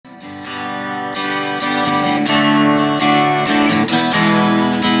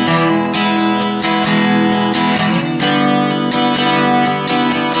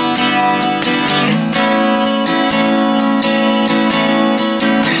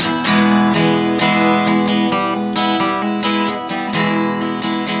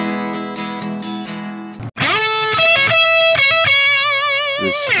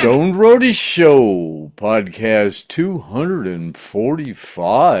Roadie Show, podcast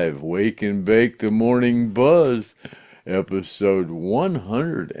 245, Wake and Bake the Morning Buzz, episode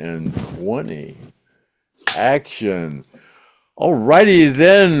 120, action. Alrighty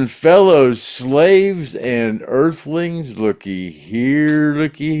then, fellow slaves and earthlings, looky here,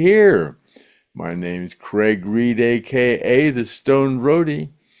 looky here. My name's Craig Reed, a.k.a. the Stoned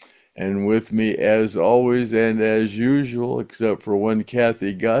Roadie. And with me, as always and as usual, except for when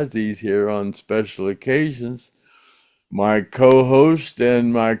Kathy Gazzi's here on special occasions, my co-host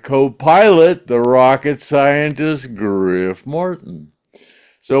and my co-pilot, the rocket scientist, Griff Martin.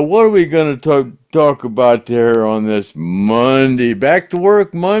 So what are we going to talk about there on this Monday? Back to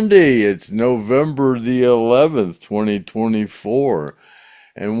work Monday. It's November the 11th, 2024.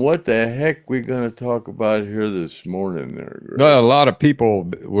 And what the heck we going to talk about here this morning there, Greg? Well, a lot of people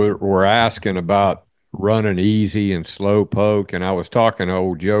were asking about running easy and slow poke, and I was talking to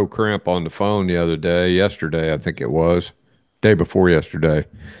old Joe Crimp on the phone the other day, yesterday, I think it was, day before yesterday.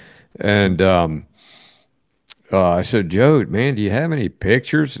 And I said, Joe, man, do you have any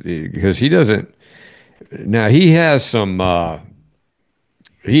pictures? Because he doesn't. Now he had some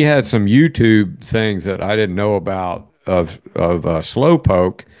YouTube things that I didn't know about of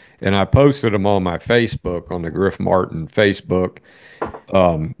slowpoke, and I posted them on my Facebook, on the Griff Martin Facebook.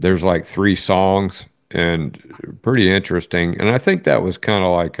 There's like 3 songs and pretty interesting, and I think that was kind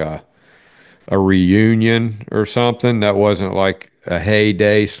of like a reunion or something. That wasn't like a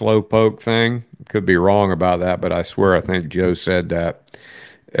heyday slowpoke thing. Could be wrong about that, but I swear I think Joe said that.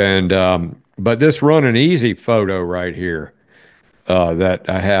 And but this running easy photo right here that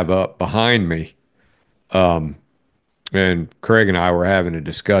I have up behind me. And Craig and I were having a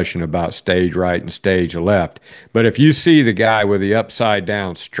discussion about stage right and stage left. But if you see the guy with the upside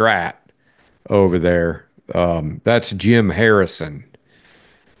down Strat over there, that's Jim Harrison.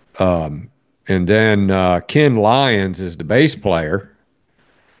 And then Ken Lyons is the bass player.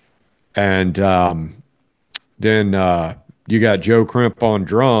 And then you got Joe Crimp on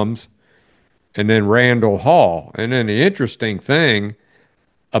drums, and then Randall Hall. And then the interesting thing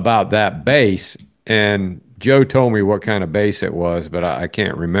about that bass, and Joe told me what kind of bass it was, but I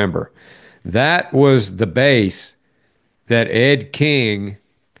can't remember. That was the bass that Ed King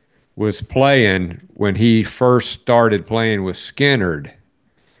was playing when he first started playing with Skynyrd,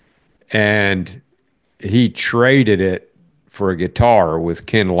 and he traded it for a guitar with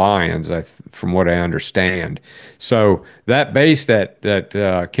Ken Lyons, from what I understand. So that bass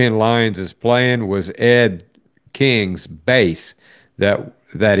that Ken Lyons is playing was Ed King's bass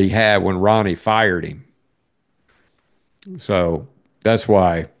that he had when Ronnie fired him. So that's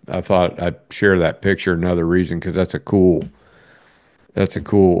why I thought I'd share that picture. Another reason, because that's a cool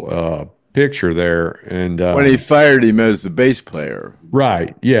picture there. And When he fired him as the bass player.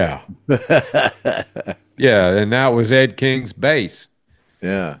 right, yeah, yeah, and that was Ed King's bass.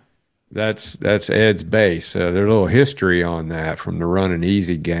 Yeah. That's Ed's bass. There's a little history on that from the Running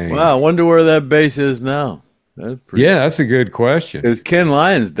Easy gang. Wow, I wonder where that bass is now. That's pretty. Yeah, that's a good question. Because Ken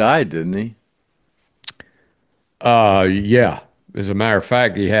Lyons died, didn't he? Yeah. As a matter of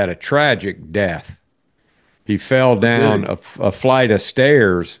fact, he had a tragic death. He fell down a flight of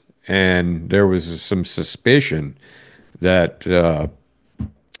stairs, and there was some suspicion that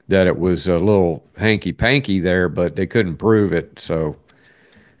that it was a little hanky panky there, but they couldn't prove it. So,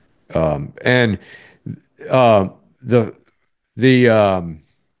 and the the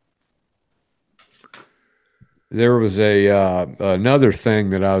there was a another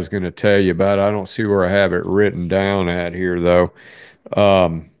thing that I was going to tell you about. I don't see where I have it written down at here though.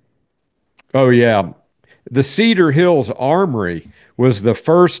 Um, oh yeah, the Cedar Hills Armory was the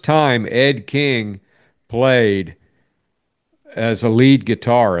first time Ed King played as a lead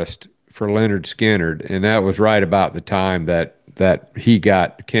guitarist for Lynyrd Skynyrd, and that was right about the time that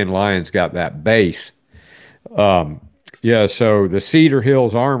Ken Lyons got that bass. Yeah, so the Cedar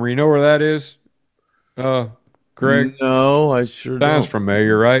Hills Armory, you know where that is, Craig? No, I sure Sounds don't.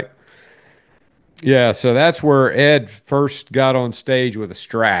 familiar, right? Yeah, so that's where Ed first got on stage with a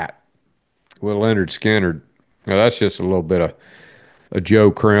Strat with Lynyrd Skynyrd. Now that's just a little bit of a Joe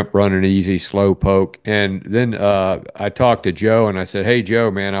Crimp running easy, slow poke. And then I talked to Joe and I said, "Hey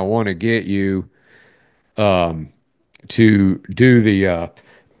Joe, man, I want to get you to do to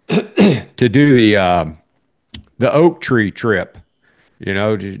do the oak tree trip. You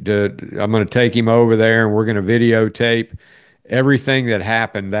know, I'm going to take him over there and we're going to videotape everything that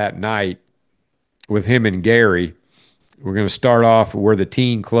happened that night with him and Gary. We're going to start off where the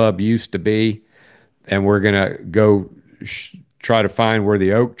teen club used to be, and we're going to go try to find where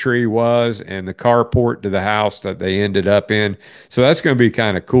the oak tree was and the carport to the house that they ended up in. So that's going to be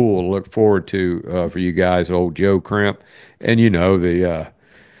kind of cool to look forward to for you guys, old Joe Crimp. And the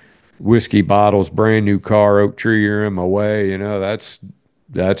whiskey bottles, brand new car, oak tree, you're in my way. That's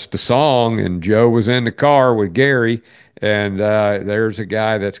the song. And Joe was in the car with Gary. And there's a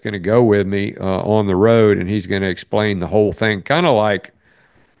guy that's going to go with me on the road, and he's going to explain the whole thing, kind of like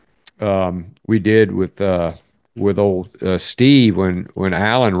we did with old Steve when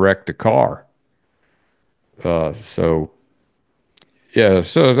Alan wrecked the car. So yeah,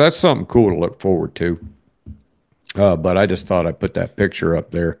 so that's something cool to look forward to. But I just thought I'd put that picture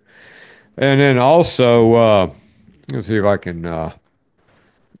up there, and then also let's see if I can go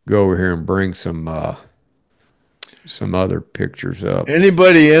over here and bring some other pictures up.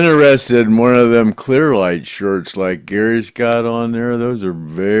 Anybody interested in one of them clear light shirts like Gary's got on there? Those are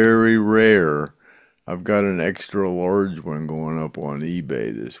very rare. I've got an extra large one going up on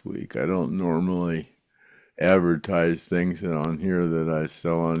eBay this week. I don't normally advertise things on here that I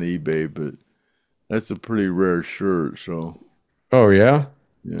sell on eBay, but that's a pretty rare shirt. So, Oh yeah.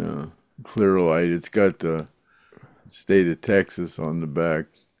 yeah, clear light. It's got the state of Texas on the back.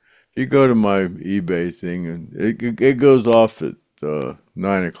 If you go to my eBay thing, and it goes off at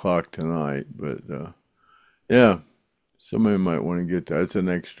 9 o'clock tonight, but yeah, somebody might want to get that. It's an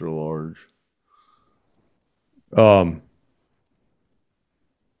extra large. Um,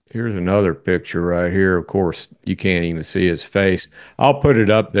 Here's another picture right here. Of course, you can't even see his face. I'll put it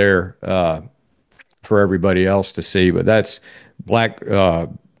up there for everybody else to see, but that's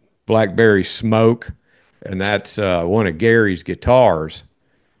Blackberry Smoke, and that's one of Gary's guitars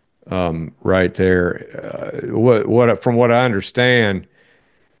right there. What from what I understand,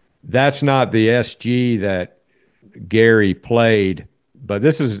 that's not the SG that Gary played, but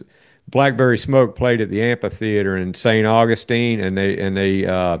this is Blackberry Smoke played at the amphitheater in St. Augustine, and they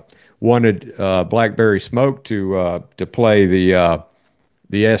wanted Blackberry Smoke to play the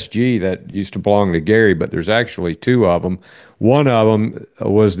SG that used to belong to Gary, but there's actually two of them. One of them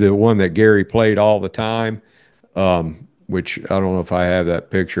was the one that Gary played all the time, which I don't know if I have that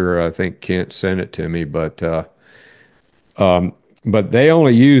picture. I think Kent sent it to me, but they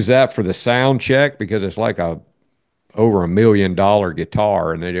only use that for the sound check because it's like a over $1 million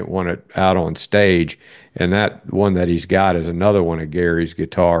guitar, and they didn't want it out on stage. And that one that he's got is another one of Gary's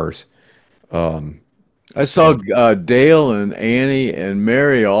guitars. I saw Dale and Annie and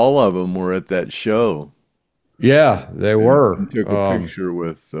Mary, all of them were at that show Yeah, they were. and took a picture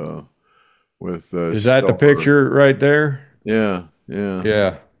with Is that the Star. picture right there? Yeah, yeah.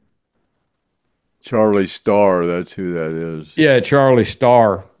 Yeah. Charlie Starr, that's who that is. Yeah, Charlie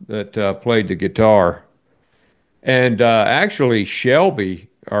Starr that played the guitar. And actually, Shelby,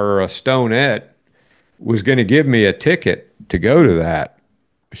 or Stoned, was going to give me a ticket to go to that.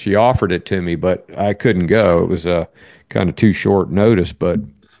 She offered it to me, but I couldn't go. It was kind of too short notice. But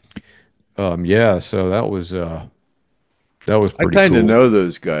yeah, so that was I pretty kind of cool. know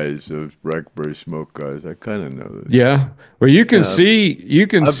those guys, those Blackberry Smoke guys. I kind of know those. Yeah, well, Yeah, you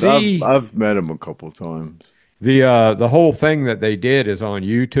can see I've met them a couple times. the whole thing that they did is on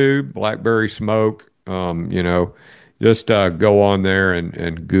YouTube. Blackberry Smoke. Just go on there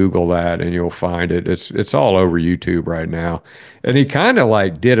and Google that, and you'll find it. It's all over YouTube right now. And he kind of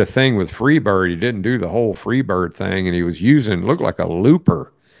like did a thing with Freebird. He didn't do the whole Freebird thing, and he was using looked like a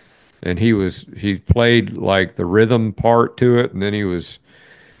looper, and he played like the rhythm part to it, and then he was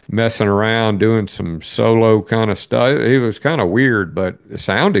messing around doing some solo kind of stuff. It was kind of weird, but it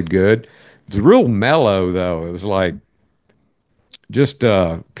sounded good. It was real mellow though. It was like just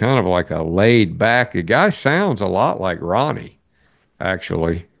kind of like a laid back. The guy sounds a lot like Ronnie,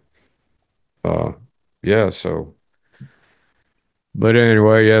 actually. Uh, yeah. So, but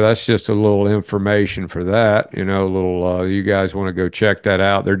anyway, yeah, that's just a little information for that. A little. You guys want to go check that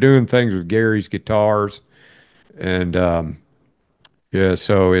out? They're doing things with Gary's guitars, and yeah,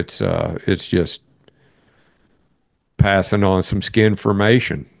 so it's just passing on some skin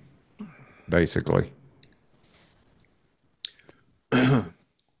information, basically.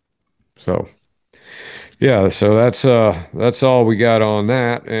 So. Yeah, so that's all we got on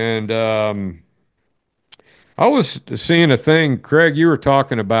that. And I was seeing a thing, Craig, you were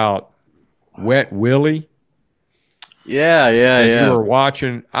talking about Wet Willie Yeah, yeah, and you yeah. were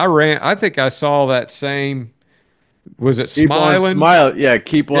watching I think I saw that same was it Keep on Smiling? smiling. Yeah,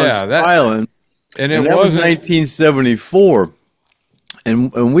 keep on Yeah, that smiling. and And it that was wasn't 1974.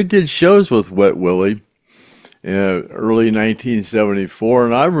 And we did shows with Wet Willie in early 1974.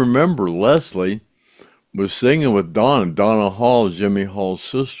 And I remember Leslie was singing with Donna Hall, Jimmy Hall's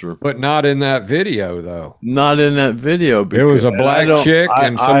sister. But not in that video, though. Not in that video It because was a and I black don't. chick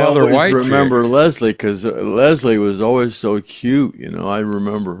and I some other always white chick. remember Leslie because Leslie was always so cute. I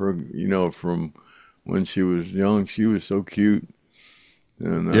remember her. From when she was young, she was so cute,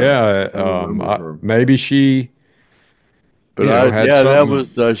 and Yeah, I remember her. maybe she, But had yeah, that something.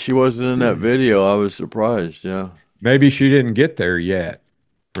 was she wasn't in that video. I was surprised. Yeah, Maybe she didn't get there yet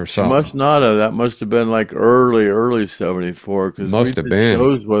or she must something. not have. That must have been like early '74 because we Must have did been.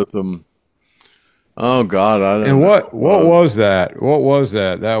 shows with them. Oh God, I don't And know. what was that? What was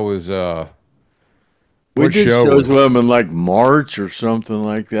that? That was We what did show shows was? with them in like March or something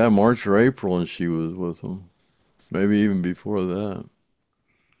like that, March or April, and she was with them. Maybe even before that.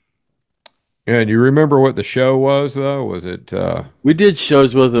 And you remember what the show was though? Was it We did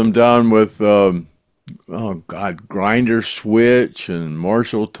shows with them down with oh God, Grinder Switch and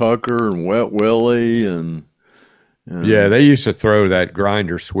Marshall Tucker and Wet Willie yeah, and they used to throw that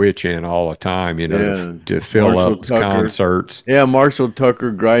grinder switch in all the time, yeah, to fill Marshall up Tucker. concerts. Yeah, Marshall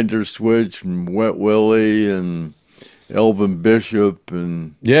Tucker, Grinder Switch, and Wet Willie and Elvin Bishop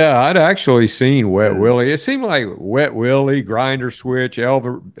and Yeah, I'd actually seen Wet yeah. Willie. It seemed like Wet Willie, Grinder Switch,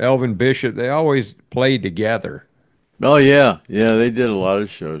 Elvin Bishop, they always played together. Oh yeah, yeah, they did a lot of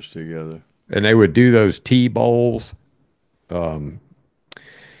shows together. And they would do those tea bowls. Um,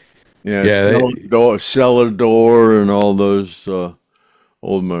 Yeah, yeah, cellar door, and all those old.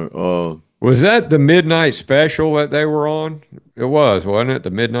 was that the midnight special that they were on? It was, wasn't it? The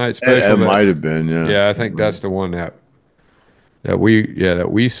midnight It special that might have been, yeah. yeah, I think that's the one that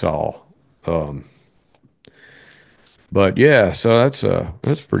we saw. Um, but yeah, so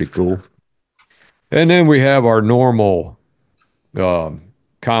that's pretty cool. And then we have our normal um,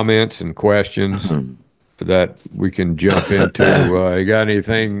 comments and questions that we can jump into. You got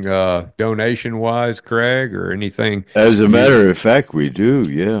anything donation wise, Craig, or anything As a you? matter of fact, we do,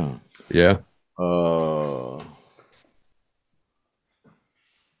 yeah. Yeah. Uh,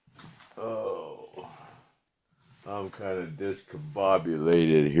 oh, I'm kind of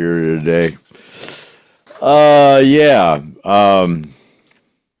discombobulated here today. Yeah.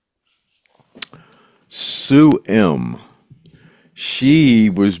 Sue M. She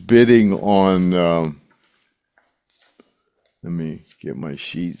was bidding on. Let me get my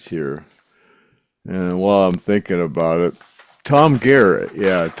sheets here. And while I'm thinking about it, Tom Garrett,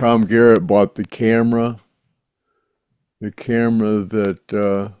 yeah, Tom Garrett bought the camera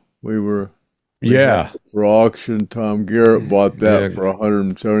that we had Yeah. for auction. Tom Garrett bought Yeah. that for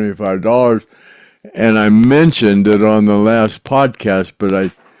 $175. And I mentioned it on the last podcast, but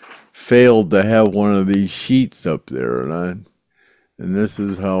I failed to have one of these sheets up there, and this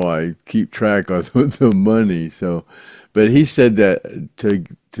is how I keep track of the money. So, but he said that to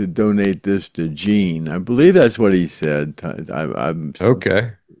donate this to Gene. I believe that's what he said. I'm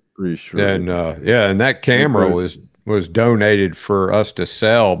Okay. pretty sure And yeah, and that it camera was was donated for us to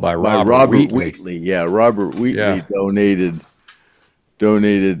sell by by Robert Robert Wheatley. Wheatley. Yeah, Robert Wheatley Yeah.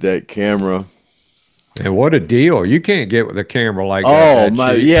 donated that camera. And what a deal. You can't get with a camera like Oh that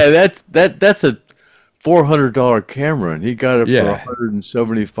my, cheap. yeah, that's a $400 camera, and he got it for Yeah.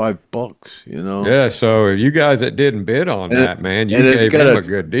 $175. Yeah, so you guys that didn't bid on And it, that, man, you and gave him a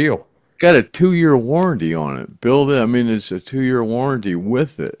good deal. it's got a 2 year warranty on it. Build it. I mean, it's a 2 year warranty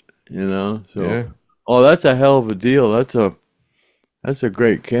with it. So Yeah. oh, that's a hell of a deal. That's a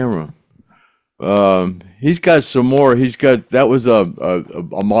great camera. He's got some more. He's got that was a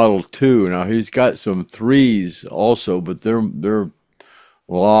Model 2. Now he's got some threes also, but they're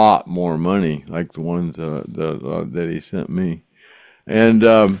a lot more money, like the ones that he sent me.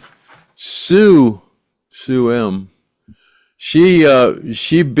 And Sue M.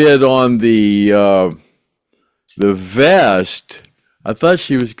 She bid on the vest. I thought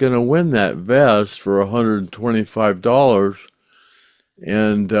she was going to win that vest for $125,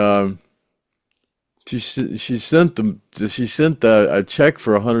 and she sent a check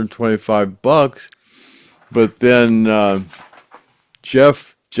for $125, but then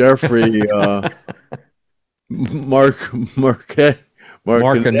Jeffrey Marquette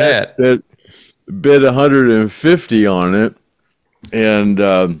Martinet. bid 150 on it,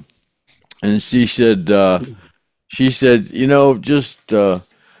 and she said,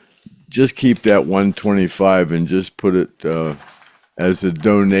 just keep that 125 and just put it as a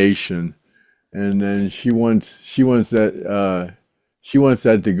donation. And then she wants that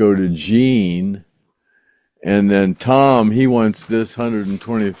to go to Gene, and then Tom, he wants this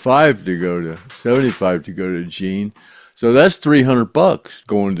 125 to go to 75 to go to Gene. So that's $300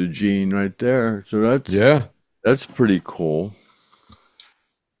 going to Gene right there. So Yeah. that's pretty cool.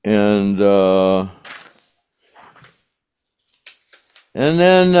 And And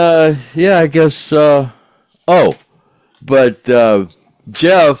then, yeah, I guess. Oh, but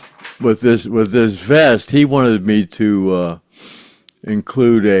Jeff, with this vest, he wanted me to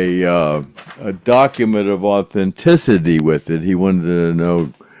include a document of authenticity with it. He wanted to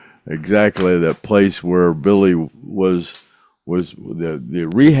know exactly the place where Billy was the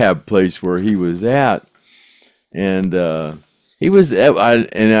rehab place where he was at, and he was it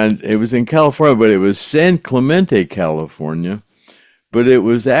was in California, but it was San Clemente, California. But it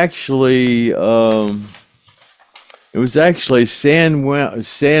was actually San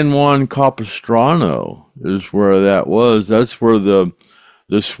Juan Capistrano is where that was. That's where the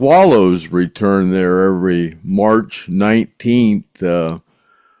Swallows return there every March 19th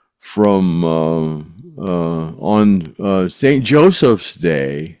from on St. Joseph's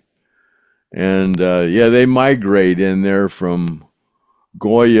Day. And yeah, they migrate in there from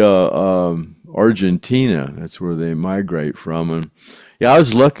Goya, Argentina. That's where they migrate from. And yeah, I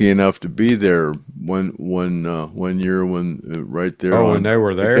was lucky enough to be there one year when right there Oh, when on, they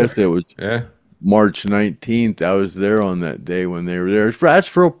were I guess there? it was Yeah. March 19th. I was there on that day when they were there.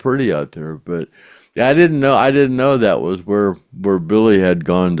 That's real pretty out there. But yeah, I didn't know that was where Billy had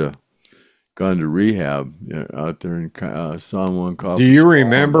gone to rehab, out there in San Juan Do you Capistrano.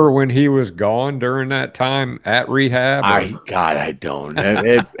 remember when he was gone during that time at rehab or God, I don't.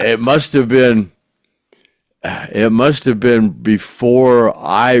 It must have been. It must have been before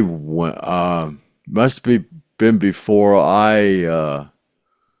I went. Must be been before I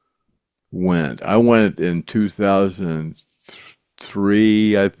went. I went in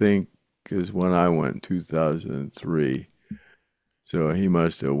 2003. I think is when I went. 2003. So he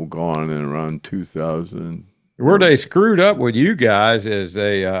must have gone in around 2000 where or they screwed up with you guys is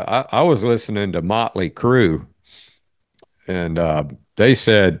I was listening to Motley Crue and they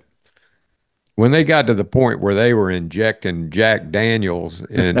said when they got to the point where they were injecting Jack Daniels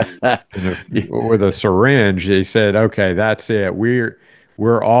with a syringe, they said, "Okay, that's it.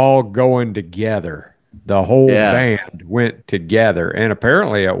 We're all going together." The whole yeah. band went together, and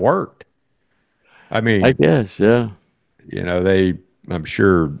apparently it worked. I I mean, guess, yeah. I'm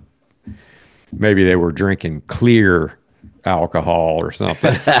sure maybe they were drinking clear alcohol or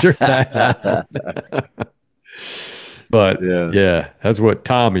something after that. But Yeah. yeah, that's what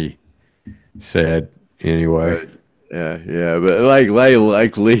Tommy said anyway. Right. Yeah, yeah. But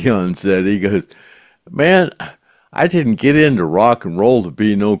like Leon said, he goes, "Man, I didn't get into rock and roll to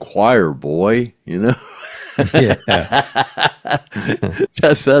be no choir boy, you know." Yeah.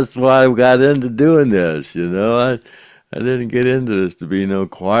 That's why I got into doing this, you know. I didn't get into this to be no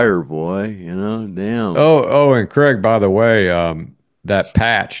choir boy, you know. Damn. Oh, and Craig, by the way, that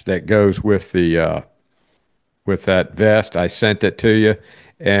patch that goes with that vest, I sent it to you.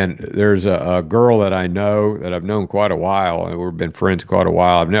 And there's a girl that I know that I've known quite a while, and we've been friends quite a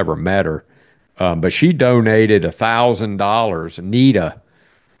while. I've never met her, but she donated $1,000. Nita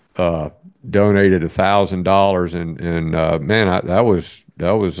donated $1,000, and man, that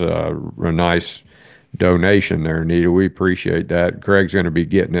was a nice donation there, Nita. We appreciate that. Craig's going to be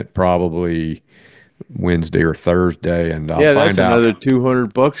getting it probably Wednesday or Thursday, and I'll Yeah, that's find out. another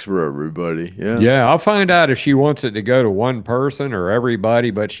 $200 for everybody. Yeah. Yeah, I'll find out if she wants it to go to one person or everybody,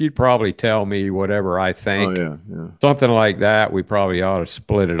 but she'd probably tell me whatever I Oh think. yeah, yeah. Something like that. We probably ought to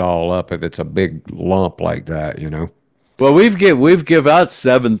split it all up if it's a big lump like that, you know? Well, we've give out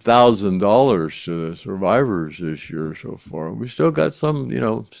 $7,000 to the survivors this year so far. We still got some,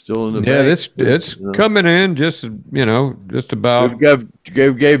 still in the Yeah, bank it's too. it's coming in just We've about.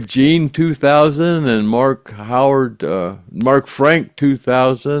 gave Gene 2,000, and Mark Frank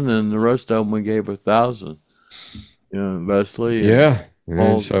 2,000, and the rest of them we gave 1,000. Leslie and Yeah, and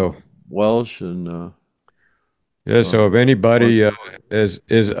Paul so Welsh and yeah, uh, so if Mark. anybody is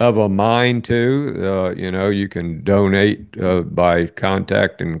of a mind to, you can donate by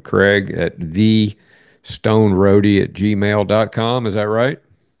contacting Craig at the stone roadie at gmail.com. Is that right?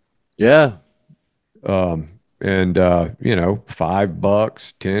 Yeah, And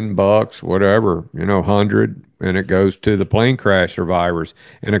 $5, $10, whatever, 100, and it goes to the plane crash survivors.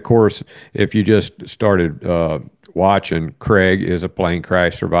 And of course, if you just started watching, Craig is a plane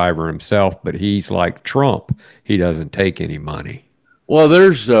crash survivor himself, but he's like Trump. He doesn't take any money. well,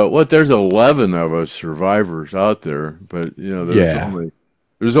 there's 11 of us survivors out there, but there's Yeah,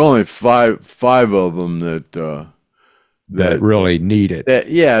 only five of them that that really need it.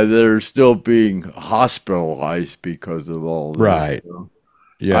 yeah, they're still being hospitalized because of all this. Right.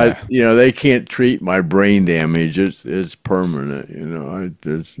 Yeah. They can't treat my brain damage. It's permanent.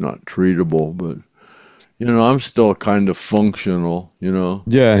 It's not treatable, but I'm still kind of functional, you know.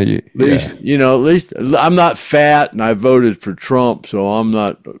 Yeah, At least, yeah. at least I'm not fat and I voted for Trump, so I'm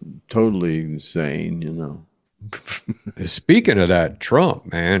not totally insane, you know. Speaking of that,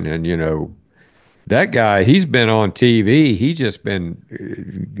 Trump, man, and that guy, he's been on TV. He's just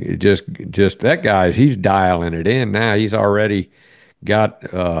been just that guy. He's dialing it in now. He's already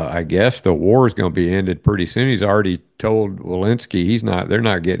got. I guess the war is going to be ended pretty soon. He's already told Walensky he's not. They're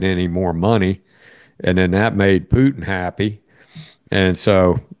not getting any more money, and then that made Putin happy, and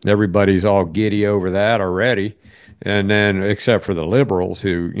so everybody's all giddy over that already. And then, except for the liberals,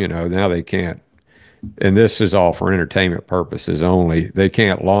 who now they can't. And this is all for entertainment purposes only. They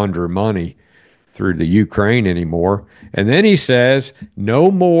can't launder money through the Ukraine anymore. And then he says, no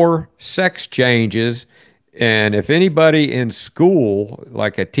more sex changes. And if anybody in school,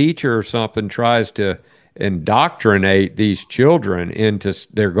 like a teacher or something, tries to indoctrinate these children into,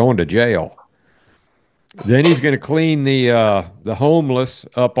 they're going to jail. Then he's going to clean the homeless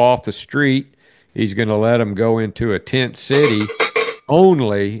up off the street. He's going to let them go into a tent city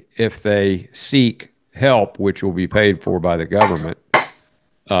only if they seek help, which will be paid for by the government.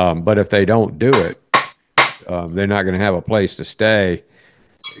 But if they don't do it, they're not going to have a place to stay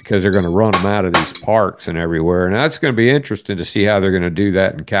because they're going to run them out of these parks and everywhere. And that's going to be interesting to see how they're going to do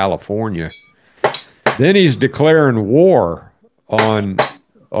that in California. Then he's declaring war on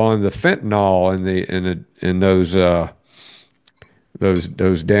the fentanyl and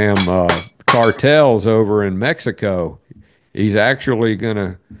those damn cartels over in Mexico. He's actually going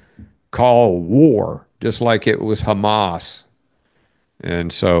to call war, just like it was Hamas.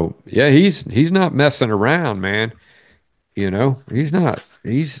 And so, yeah, he's not messing around, man. He's not.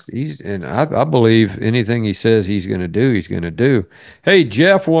 And I believe anything he says he's going to do, he's going to do. Hey,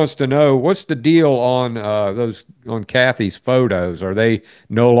 Jeff wants to know what's the deal on those on Kathy's photos? Are they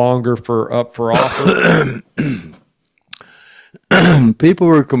no longer up for offer? People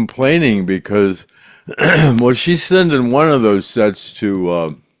were complaining because, well, she's sending one of those sets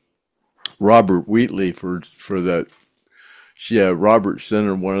to Robert Wheatley for that. Yeah, Robert sent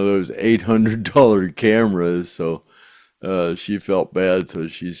her one of those $800 cameras, so she felt bad, so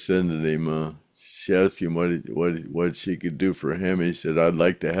she's sending him. She asked him what she could do for him. He said, "I'd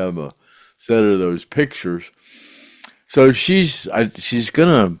like to have a set of those pictures." So she's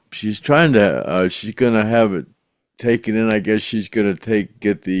gonna have it taken in. I guess she's gonna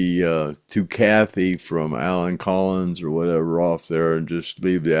get the to Kathy from Alan Collins or whatever off there, and just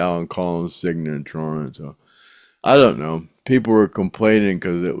leave the Alan Collins signature on it. So I don't know. People were complaining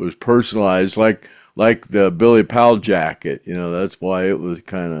because it was personalized, like the Billy Powell jacket. That's why it was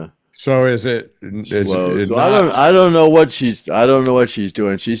kind of So is slow. it So not? I don't know what she's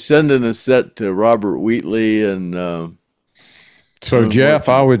doing. She's sending a set to Robert Wheatley, and I So don't know what Jeff,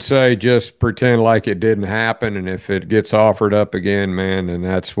 I she's. would say just pretend like it didn't happen, and if it gets offered up again, man, then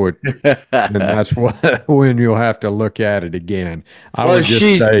that's what when you'll have to look at it again. I Well, would just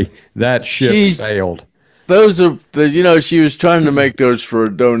say that ship she's sailed. those are the she was trying to make those for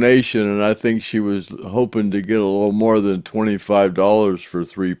a donation, and I think she was hoping to get a little more than $25 for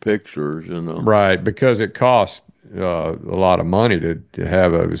three pictures. Right, because it costs a lot of money to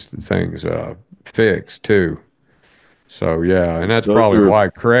have those things fixed too. So yeah, and that's Those probably are. why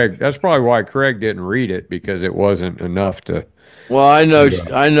Craig. That's probably why Craig didn't read it because it wasn't enough to. Well, to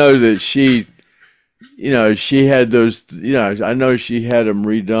I know that she had those. I know she had them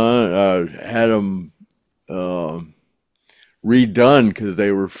uh, redone because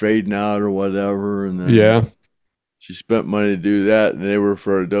they were fading out or whatever, and then yeah, she spent money to do that, and they were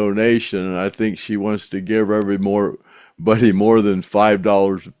for a donation. And I think she wants to give everybody more than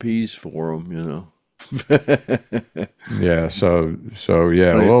 $5 a piece for them. yeah. So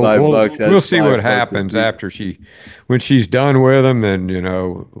yeah. Well, 25 bucks. we'll That's see what $5 a happens piece. after when she's done with them, and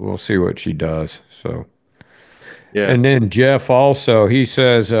we'll see what she does. So. Yeah. And then Jeff also, he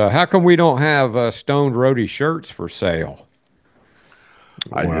says, how come we don't have Stoned Roadie shirts for sale?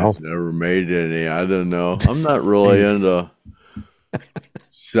 I Well, just never made any. I don't know. I'm not really into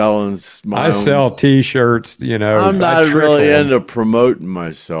selling my I own. sell T-shirts, I'm I not really trickle them. into promoting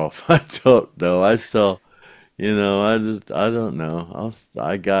myself. I don't know. I still, I don't know.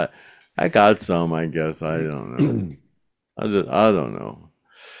 I got some, I guess. I don't know. I don't know.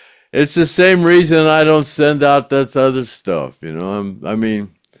 It's the same reason I don't send out that other stuff. At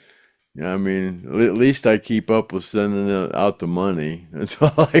least I keep up with sending out the money. That's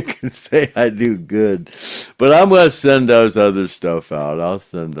all I can say. I do good, but I'm gonna send those other stuff out. I'll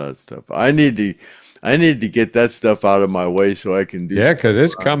send that stuff. I need to get that stuff out of my way so I can do Yeah, stuff because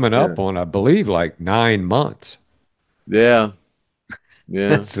it's around coming up here. on, I believe, like 9 months. Yeah,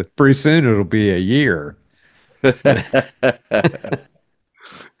 yeah. Pretty soon it'll be a year.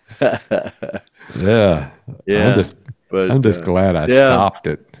 Yeah, I'm Yeah, just I'm but just glad I yeah, stopped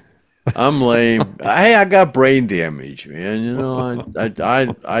it. I'm lame. Hey, I got brain damage, man. You know,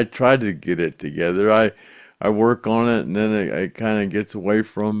 I try to get it together. I work on it, and then it kind of gets away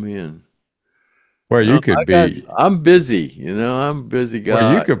from me. And Well, no, you could be. I'm busy. You know, I'm a busy Well,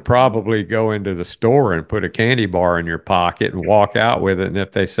 you guy. could probably go into the store and put a candy bar in your pocket and walk out with it. And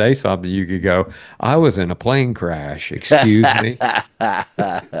if they say something, you could go, "I was in a plane crash. Excuse me.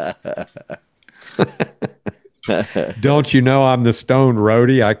 Don't you know I'm the Stone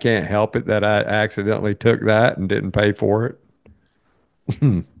Roadie? I can't help it that I accidentally took that and didn't pay for it."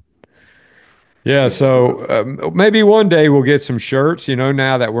 Yeah, so maybe one day we'll get some shirts,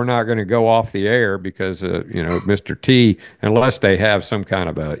 now that we're not going to go off the air because, Mr. T, unless they have some kind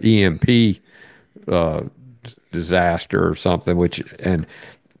of a EMP uh, disaster or something, and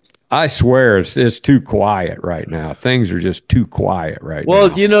I swear it's too quiet right now. Things are just too quiet right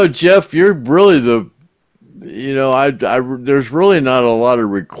Well, now. you know, Jeff, you're really there's really not a lot of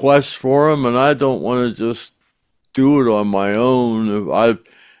requests for them, and I don't want to just do it on my own.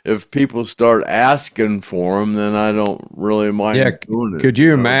 If people start asking for them, then I don't really Yeah, mind doing it, could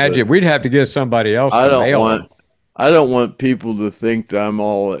you imagine? We'd have to get somebody else I to don't mail want them. I don't want people to think that I'm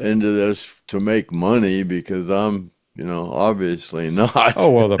all into this to make money because I'm, obviously not.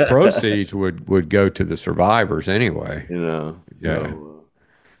 Oh, well, the proceeds would go to the survivors anyway. Yeah. So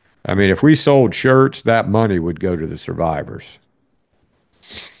I mean, if we sold shirts, that money would go to the survivors.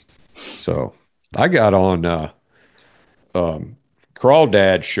 So I got on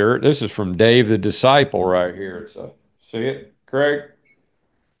Crawdad's shirt. This is from Dave the Disciple right here. See it, Craig?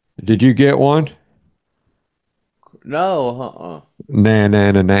 Did you get one? no, Nah,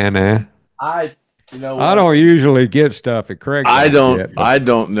 nah, nah, nah, nah. I you know I what? don't usually get stuff that Craig don't get, but I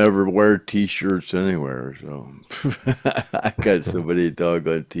don't never wear t-shirts anywhere, so I got so many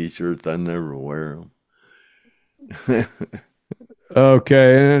doggone t-shirts I never wear them.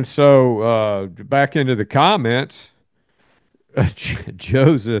 okay. And so back into the comments,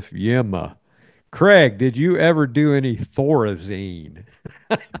 Joseph Yema. Craig, did you ever do any Thorazine?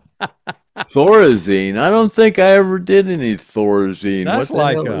 Thorazine. I don't think I ever did any Thorazine. That's What the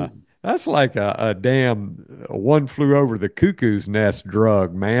like hell a is that's like a damn one flew over the cuckoo's nest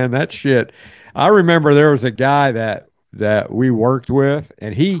drug, man. That shit. I remember there was a guy that we worked with,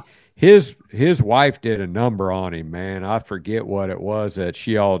 and his wife did a number on him, man. I forget what it was that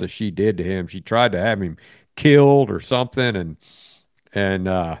she did to him. She tried to have him killed or something, and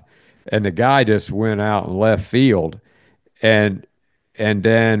uh and the guy just went out and left field and and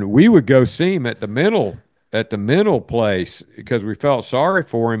then we would go see him at the mental place because we felt sorry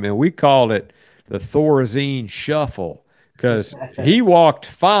for him, and we called it the Thorazine Shuffle because he walked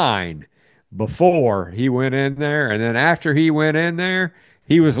fine before he went in there, and then after he went in there,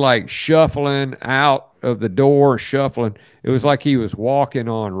 he was like shuffling out of the door, shuffling. It was like he was walking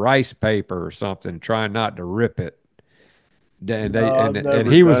on rice paper or something, trying not to rip it. And they No, I've and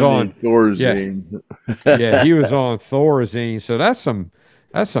never he was done any on, yeah, Thorazine. yeah, he was on Thorazine, so that's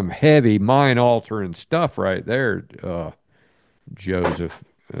some heavy mind altering stuff right there, Joseph.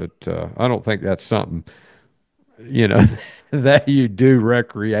 I don't think that's something you know that you do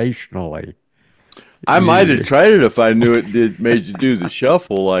recreationally. I might have You, tried it if I knew it did made you do the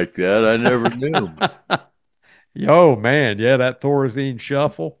shuffle like that. I never knew. oh man, yeah, that Thorazine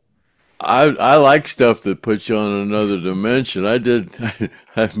shuffle. I like stuff that puts you on another dimension. I did.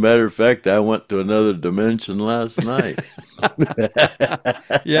 As a matter of fact, I went to another dimension last night.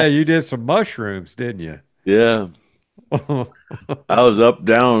 Yeah, you did some mushrooms, didn't you? Yeah, I was up,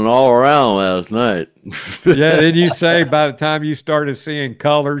 down, and all around last night. Yeah, did you say by the time you started seeing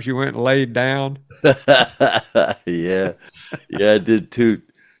colors, you went and laid down? Yeah, yeah, I did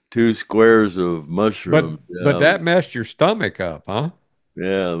two squares of But mushrooms. but Yeah, that messed your stomach up, huh?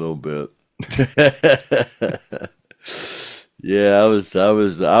 yeah, a little bit. Yeah, I was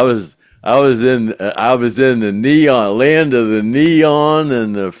in the neon land of the neon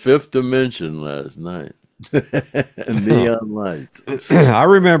and the fifth dimension last night. Neon lights. I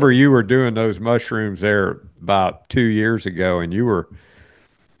remember you were doing those mushrooms there about 2 years ago, and you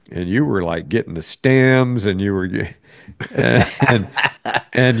were like getting the stems, and you were and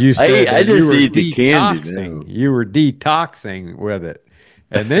and you said I that you just were eat the candy detoxing. now. You were detoxing with it,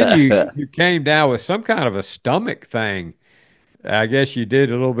 and then you came down with some kind of a stomach thing. I guess you did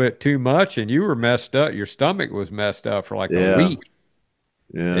a little bit too much, and you were messed up. Your stomach was messed up for like a Yeah, week,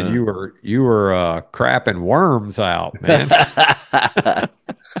 and yeah. you were crapping worms out, man.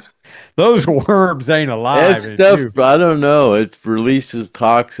 Those worms ain't That alive in stuff, you. I don't know. It releases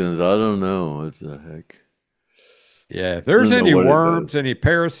toxins. I don't know. What the heck? Yeah, if I there's don't know any what it does. worms, any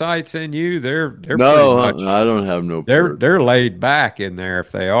parasites in you, they're pretty No, much I don't have no they're parasites. laid back in there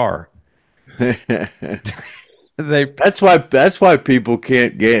if they are. They That's why people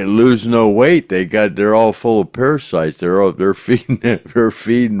can't lose no weight. They're all full of parasites. They're feeding they're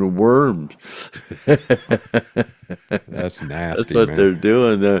feeding worms. That's That's nasty, what man. they're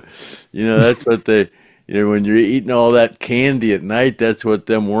doing. That's what when you're eating all that candy at night, that's what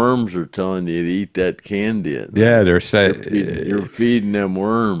them worms are telling you to eat that candy at Yeah, night. they're You're saying feeding them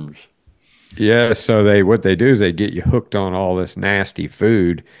worms. yeah, so they what they do is they get you hooked on all this nasty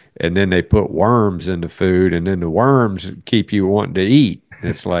food and then they put worms in the food and then the worms keep you wanting to eat.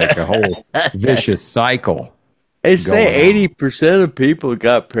 It's like a whole vicious cycle They say going on. 80% of people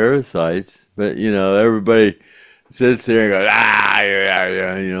got parasites, but everybody sits there and goes,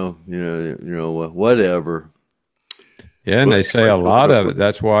 yeah, yeah, whatever. Yeah, and they say a lot of it. Whatever.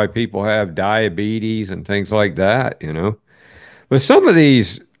 That's why people have diabetes and things like that. But some of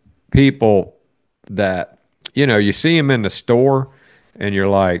these people that, you see them in the store and you're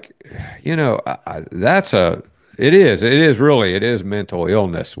like, it is mental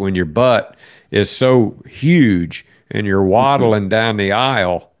illness when your butt is so huge and you're waddling down the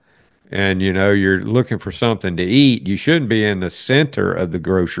aisle and, you're looking for something to eat. You shouldn't be in the center of the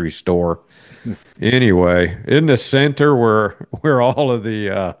grocery store. Anyway, in the center where all of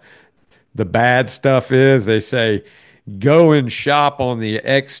the bad stuff is, they say go and shop on the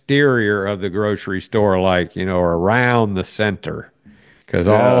exterior of the grocery store, like, around the center, because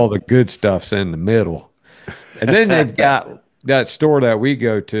Yeah. all the good stuff's in the middle. And then they've got that store that I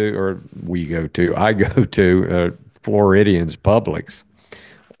go to, Floridian's Publix.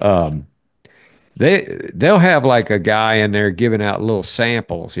 They'll have like a guy in there giving out little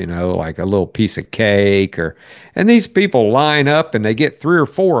samples, like a little piece of cake and these people line up and they get three or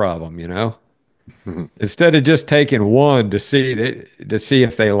four of them. Instead of just taking one to see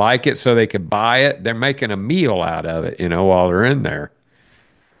if they like it so they could buy it, they're making a meal out of it, while they're in there.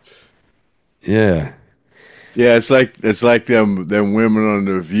 Yeah. Yeah, it's like them women on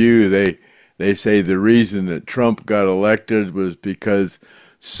The View. They say the reason that Trump got elected was because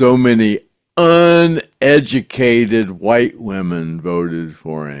so many uneducated white women voted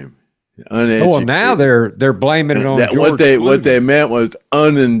for him. Oh, well, now Uneducated. they're blaming it on That what George they Clooney. meant was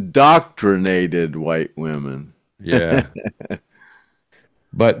unindoctrinated white women. Yeah.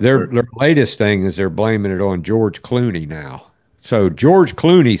 But their latest thing is they're blaming it on George Clooney now. So George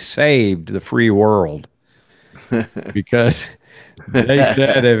Clooney saved the free world because they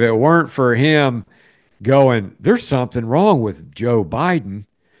said if it weren't for him going, there's something wrong with Joe Biden.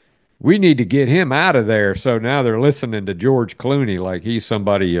 We need to get him out of there. So now they're listening to George Clooney like he's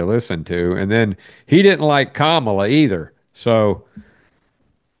somebody you listen to. And then he didn't like Kamala either. So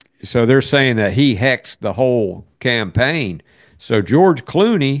they're saying that he hexed the whole campaign. So George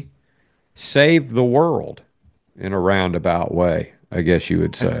Clooney saved the world in a roundabout way, I guess you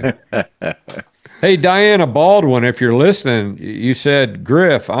would say. Hey, Diana Baldwin, if you're listening, you said,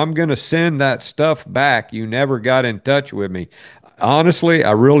 Griff, I'm going to send that stuff back. You never got in touch with me. Honestly,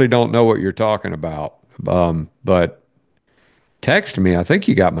 I really don't know what you're talking about. But text me. I think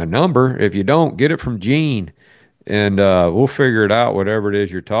you got my number. If you don't, get it from Gene and we'll figure it out, whatever it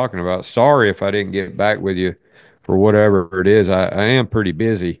is you're talking about. Sorry if I didn't get back with you for whatever it is. I am pretty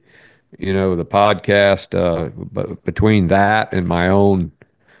busy, the podcast, but between that and my own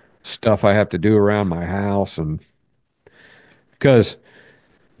stuff I have to do around my house and because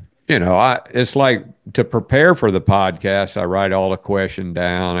it's like to prepare for the podcast, I write all the question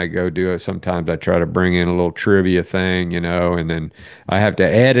down. I go do it. Sometimes I try to bring in a little trivia thing, and then I have to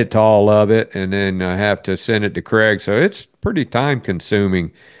edit all of it and then I have to send it to Craig. So it's pretty time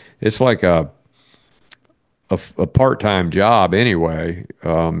consuming. It's like a part-time job anyway.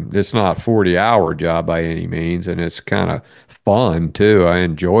 It's not a 40-hour job by any means, and it's kind of fun too. I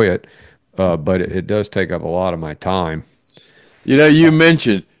enjoy it. But it does take up a lot of my time. You know, you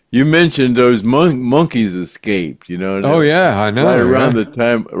mentioned those monkeys escaped. Oh That yeah, I right know. around Yeah. the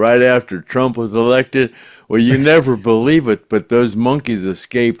time, right after Trump was elected. Well, you never believe it, but those monkeys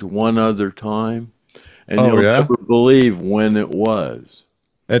escaped one other time, and Oh you'll yeah. never believe when it was.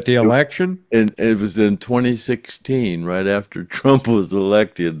 At the election? And it was in 2016, right after Trump was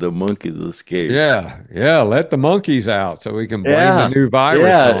elected, the monkeys escaped. Yeah, yeah. Let the monkeys out so we can blame the Yeah, new virus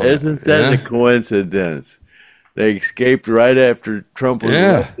yeah, on it. isn't that a Yeah, coincidence? They escaped right after Trump was yeah.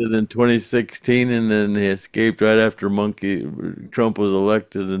 elected in 2016, and then they escaped right after Trump was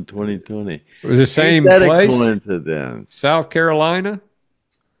elected in 2020. It was the Ain't same that a place, coincidence? South Carolina.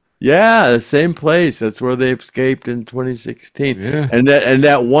 Yeah, the same place. That's where they escaped in 2016. Yeah. And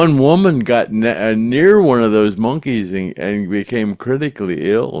that one woman got near one of those monkeys and became critically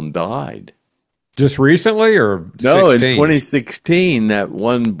ill and died. Just recently or No, in 16? 2016, that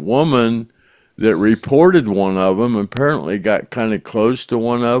one woman that reported one of them apparently got kind of close to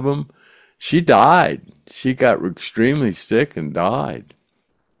one of them. She died. She got extremely sick and died.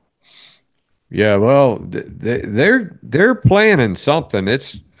 Yeah, well, they're planning something.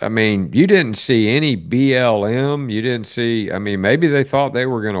 I mean, you didn't see any BLM. You didn't see, I mean, maybe they thought they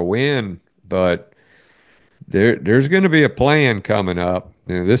were going to win, but there's going to be a plan coming up.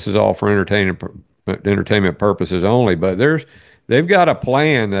 You know, this is all for entertainment purposes only, but they've got a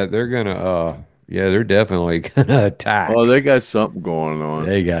plan that they're going to yeah, they're definitely going to Oh, attack. they got something going on.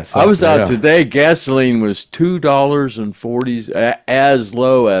 They got I was something. out Yeah. today. Gasoline was $2.40, as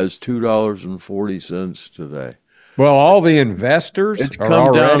low as $2.40 today. Well, all the investors It's are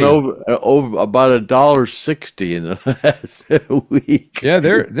come down already. over about $1.60 in the last week. Yeah,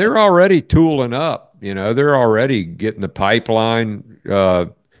 they're already tooling up. You know, they're already getting the pipeline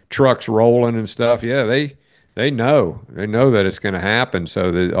trucks rolling and stuff. Yeah, they know that it's going to happen.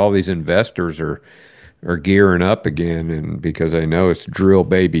 So that all these investors are gearing up again, and because they know it's drill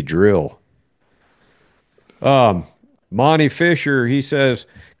baby drill. Um, Monty Fisher, he says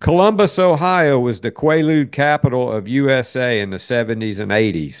Columbus, Ohio was the Quaalude capital of USA in the 70s and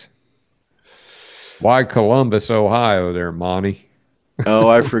 80s. Why Columbus, Ohio there, Monty? Oh,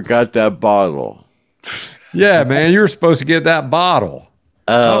 I forgot that bottle. Yeah, man, you were supposed to get that bottle.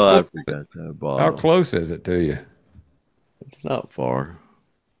 How Oh, I close, forgot that how bottle. close is it to you? It's not far.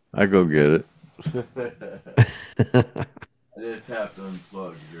 I go get it. I just have to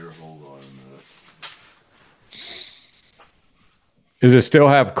unplug here. Hold on a minute. Does it still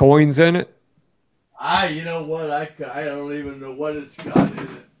have coins in it? You know what? I don't even know what it's got in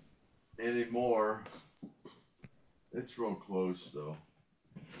it anymore. It's real close though.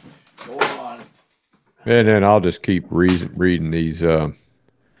 Hold on. And then I'll just keep reading these. Uh,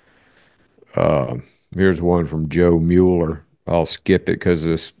 Here's one from Joe Mueller. I'll skip it because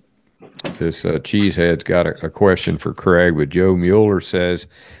this cheesehead's got a question for Craig. But Joe Mueller says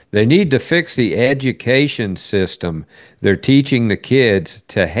they need to fix the education system. They're teaching the kids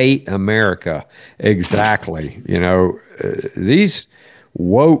to hate America. Exactly. You know, these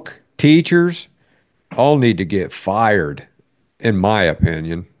woke teachers all need to get fired, in my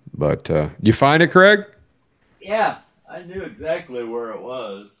opinion. But you find it, Craig? Yeah, I knew exactly where it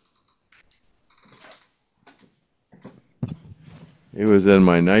was. It was in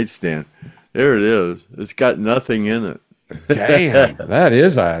my nightstand. There it is. It's got nothing in it. Damn, that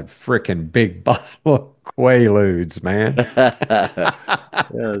is a freaking big bottle of Quaaludes, man.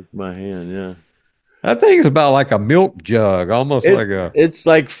 Yeah, it's my hand. Yeah, That thing is about like a milk jug, almost it's like a. it's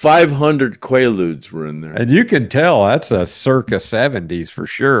like 500 Quaaludes were in there. And you can tell that's a circa 70s for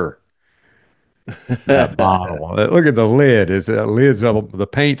sure. That bottle. Look at the lid. Is that lid's up? The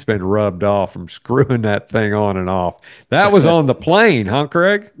paint's been rubbed off from screwing that thing on and off. That was on the plane, huh,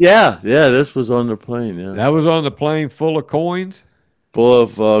 Craig? Yeah, yeah. This was on the plane. Yeah, That was on the plane full of coins, full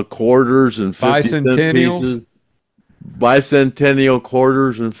of quarters and 50-cent bicentennials, pieces, bicentennial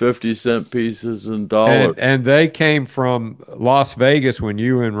quarters and 50-cent pieces and dollars. and they came from Las Vegas when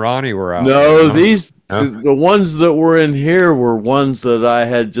you and Ronnie were out there, No, huh? these Huh? the ones that were in here were ones that I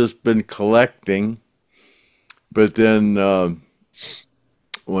had just been collecting. But then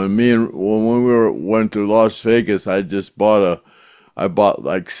when we went to Las Vegas, I bought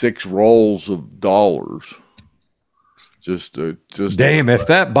like 6 rolls of dollars just to Damn, if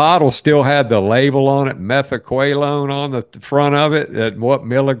that bottle still had the label on it, methaqualone on the front of it, at what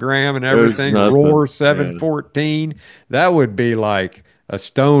milligram and there's everything, nothing. Roar Yeah, 714, that would be like a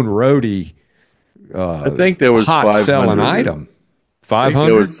Stone Roadie I think there was hot selling 500 item. I think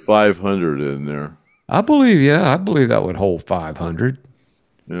there 500? was 500 in there. I believe that would hold 500.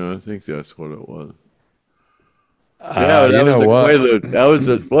 Yeah, I think that's what it was. Yeah, that You was know a what? Quaalude. That was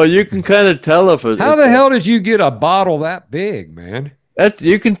a well. You can kind of tell if How the hell did you get a bottle that big, man? that's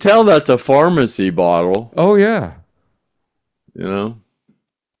you can tell that's a pharmacy bottle. Oh, yeah. You know,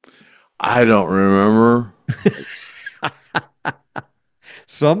 I don't remember.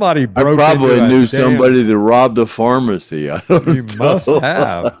 Somebody I broke probably into a knew damn. somebody that robbed a pharmacy. I You don't must know.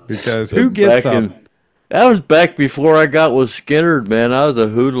 have, because who But gets a that was back before I got with Skynyrd, man. I was a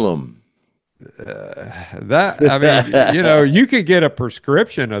hoodlum. that? I mean, you know, you could get a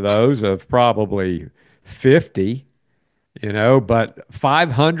prescription of those of probably 50, you know, but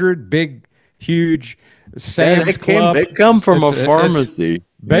 500 big, huge And Sam's Club. it come from It's a it's pharmacy.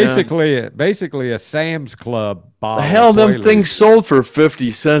 Yeah. Basically a Sam's Club The bottle of hell, them things Quaaludes. sold for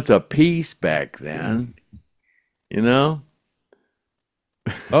 50 cents a piece back then, you know?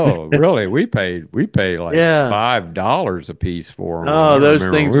 Oh, really? We paid like Yeah. $5 a piece for them. I Oh, those remember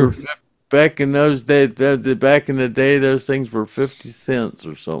things were back in those days. Back in the day, those things were 50 cents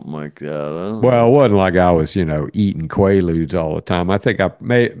or something like that. I don't well, know. it wasn't like I was, eating Quaaludes all the time. I think I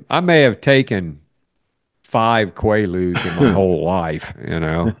may have taken five Quaaludes in my whole life,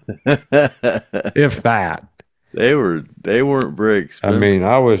 if that. They weren't very I expensive. mean,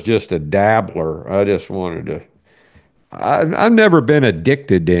 I was just a dabbler. I just wanted to. I've never been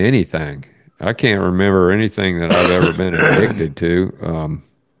addicted to anything. I can't remember anything that I've ever been addicted to.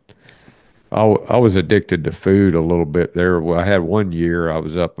 I was addicted to food a little bit there. Well, I had one year I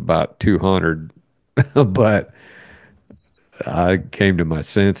was up about 200, but I came to my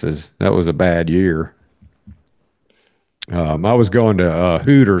senses. That was a bad year. I was going to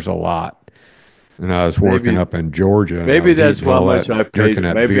Hooters a lot, and I was working Maybe up in Georgia, and I maybe was that's eating how all much I that, drinking paid.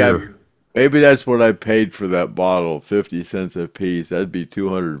 that beer. Maybe that's what I paid for that bottle, 50 cents a piece. That'd be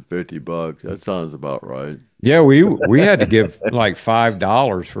 $250. That sounds about right. Yeah, we had to give like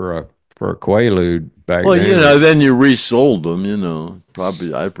 $5 for a Quaalude back Well, then. then you resold them,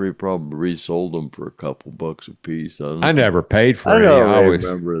 Probably probably resold them for a couple bucks a piece. I I don't know. never paid I for any. don't I really always,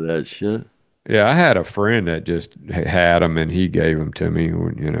 remember that shit. yeah, I had a friend that just had them and he gave them to me,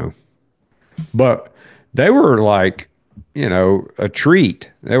 But they were like, a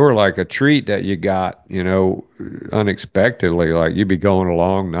treat. They were like a treat that you got, unexpectedly. Like you'd be going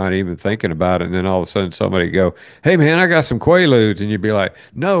along, not even thinking about it, and then all of a sudden somebody go, "Hey man, I got some Quaaludes," and you'd be like,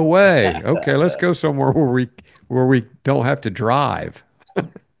 "No way! Okay, let's go somewhere where we don't have to drive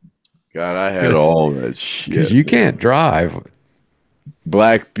God, I had because all that you shit, can't man. drive."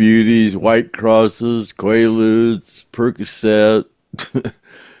 Black Beauties, White Crosses, Quaaludes, Percocet.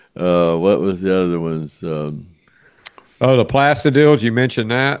 What was the other ones? Oh, the Plastidils, you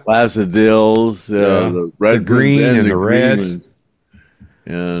mentioned that. Placidils, Yeah, the the red ones green and and the the green reds. ones.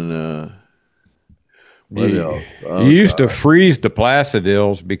 And what You, else? you Oh used to God. freeze the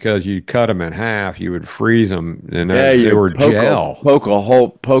Placidils because you'd cut them in half. You would freeze them, and Yeah, they you were gel. poke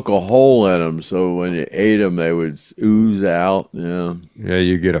a hole in them, so when you ate them, they would ooze out. Yeah, Yeah,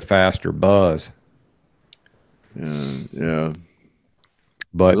 you get a faster buzz. and yeah,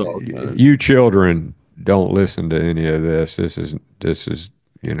 But there's all kinds. you children don't listen to any of this. This is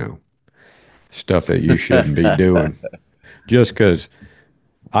you know stuff that you shouldn't be doing. Just because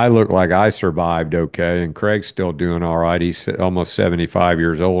I look like I survived okay, and Craig's still doing all right. He's almost 75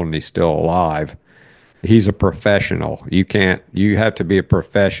 years old, and he's still alive. He's a professional. You can't. You have to be a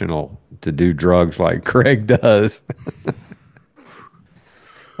professional to do drugs like Craig does.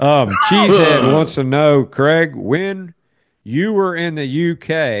 Cheesehead wants to know, Craig, when you were in the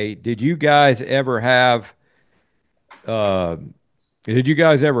UK, uh, did you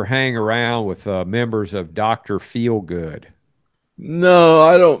guys ever hang around with members of Dr. Feelgood? No,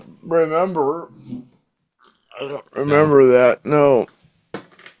 I don't remember. I don't No. remember that. No.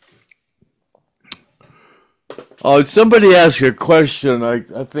 Oh, somebody asked a question.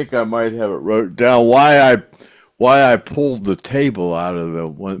 I think I might have it wrote down. Why I pulled the table out of the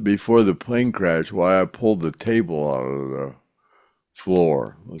one before the plane crash? Why I pulled the table out of the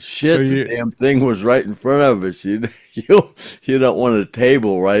floor? Well, So shit, the you, damn thing was right in front of us. You don't want a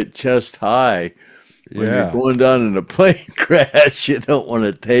table right chest high when you're yeah. going down in a plane crash. You don't want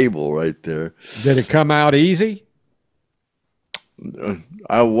a table right there. Did it come out easy?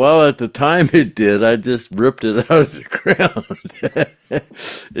 Well, at the time it did. I just ripped it out of the ground.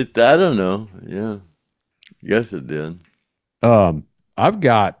 I don't know. Yeah, guess it did. I've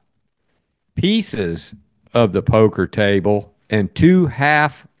got pieces of the poker table and two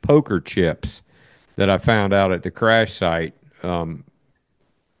half poker chips that I found out at the crash site. Um,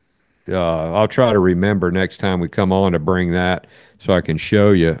 I'll try to remember next time we come on to bring that so I can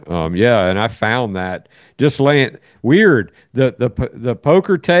show you. Yeah, and I found that just laying weird. The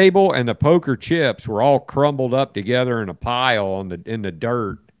poker table and the poker chips were all crumbled up together in a pile in the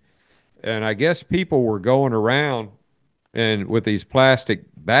dirt, and I guess people were going around and with these plastic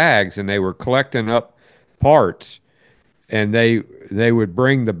bags and they were collecting up parts, and they would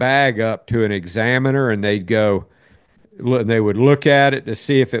bring the bag up to an examiner and they would look at it to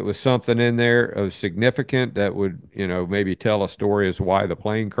see if it was something in there of significant that would, maybe tell a story as why the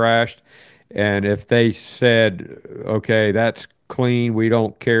plane crashed. And if they said, okay, that's clean, we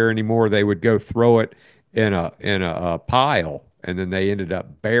don't care anymore, they would go throw it in a pile, and then they ended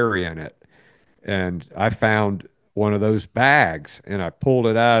up burying it. And I found one of those bags, and I pulled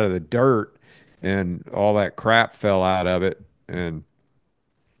it out of the dirt, and all that crap fell out of it. And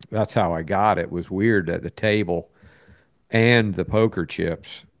That's how I got it. It was weird that the table and the poker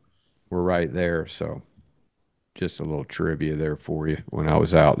chips were right there. So just a little trivia there for you when I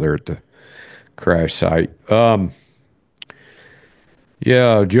was out there at the crash site.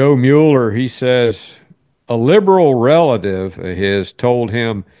 Yeah, Joe Mueller, he says a liberal relative of his told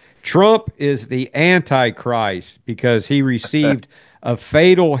him Trump is the Antichrist because he received a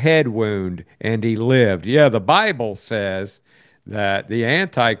fatal head wound and he lived. Yeah, the Bible says that the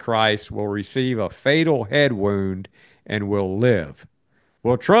Antichrist will receive a fatal head wound and will live.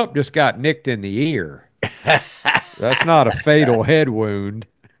 Well, Trump just got nicked in the ear. That's not a fatal head wound.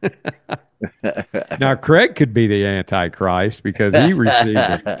 Now, Craig could be the Antichrist because he received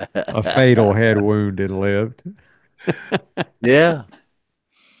a fatal head wound and lived. Yeah.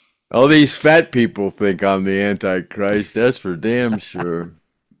 All these fat people think I'm the Antichrist. That's for damn sure.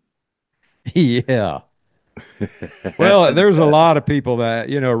 Yeah. Well, there's a lot of people that,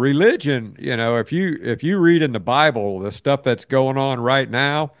 religion, if you read in the Bible the stuff that's going on right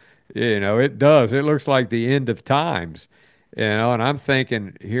now, it does. It looks like the end of times. And I'm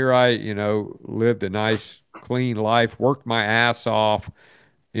thinking here I, lived a nice clean life, worked my ass off,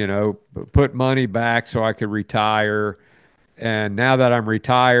 put money back so I could retire. And now that I'm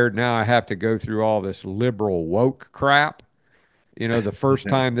retired, now I have to go through all this liberal woke crap. The first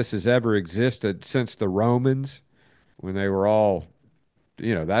time this has ever existed since the Romans, when they were all,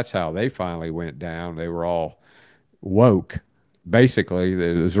 that's how they finally went down. They were all woke. Basically,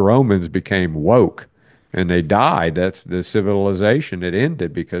 the Romans became woke and they died. That's the civilization. It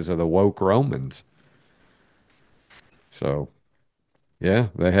ended because of the woke Romans. So, yeah,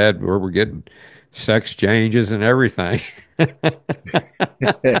 we were getting sex changes and everything.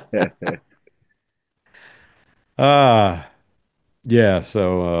 Ah, yeah.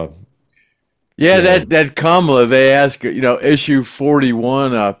 So, Yeah, yeah, that Kamala, they ask, issue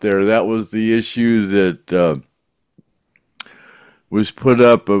 41 out there. That was the issue that was put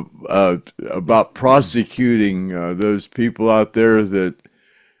up about prosecuting those people out there that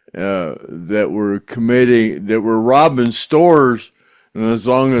were robbing stores, and as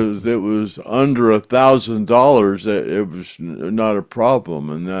long as it was under $1,000, it was not a problem.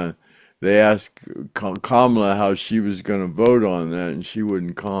 And they asked Kamala how she was going to vote on that, and she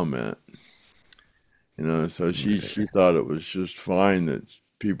wouldn't comment. So she thought it was just fine that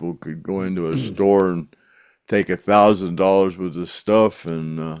people could go into a store and take $1,000 worth of stuff,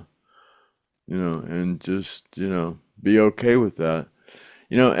 and and just be okay with that.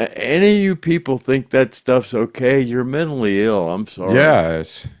 Any of you people think that stuff's okay? You're mentally ill. I'm sorry. yeah,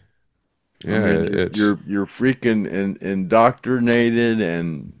 I yeah, mean, it's you're freaking indoctrinated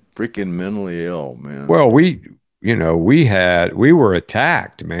and freaking mentally ill, man. well, we were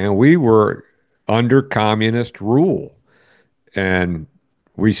attacked, man. We were under communist rule, and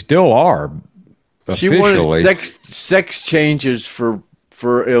we still are She wanted officially. sex changes for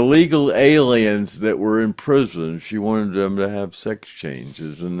illegal aliens that were in prison. She wanted them to have sex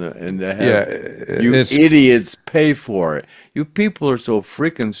changes and to Yeah, have you idiots pay for it. You people are so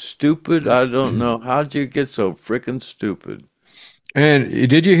freaking stupid. I don't know how'd you get so freaking stupid. and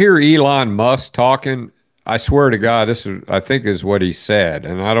did you hear Elon Musk talking? I swear to God, I think is what he said,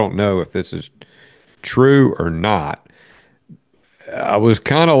 and I don't know if this is true or not. I was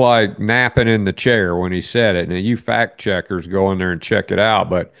kind of like napping in the chair when he said it. Now, you fact checkers go in there and check it out.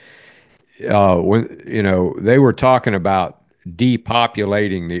 But when they were talking about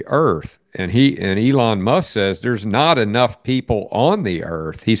depopulating the Earth, and Elon Musk says there's not enough people on the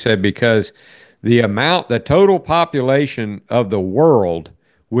Earth. He said because the total population of the world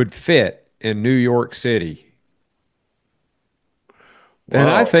would fit in New York City.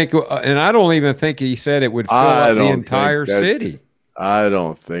 Well, And I don't even think he said it would fill I up the don't think entire that city. I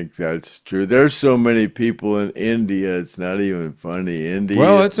don't think that's true. There's so many people in India, it's not even funny.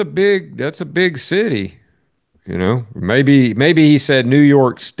 Well, India. that's a big city, Maybe he said New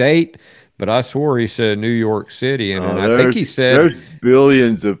York State, but I swore he said New York City, and Oh, I think he said, there's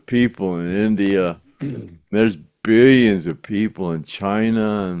billions of people in India. There's billions of people in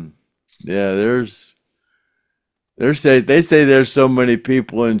China, and yeah, they say there's so many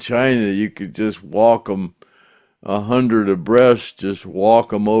people in China you could just walk them 100 abreast, just walk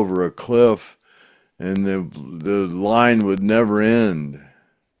them over a cliff, and the line would never end.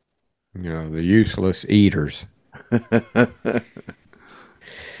 the useless eaters.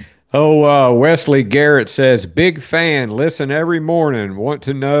 Oh, Wesley Garrett says, big fan, listen every morning. Want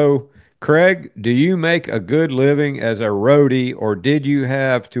to know, Craig, do you make a good living as a roadie, or did you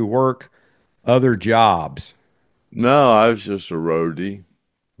have to work other jobs? No, I was just a roadie.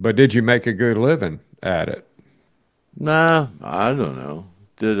 But did you make a good living at it? Nah, I don't know.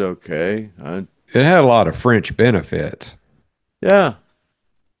 did okay. It had a lot of French benefits. Yeah.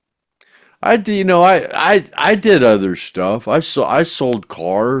 I did, I did other stuff. I sold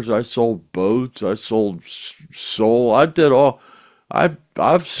cars, I sold boats, I sold soul. I did all. I've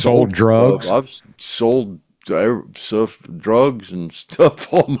Sold sold stuff. drugs. I've sold stuff, drugs and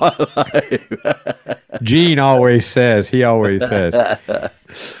stuff all my life. Gene always says, he always says,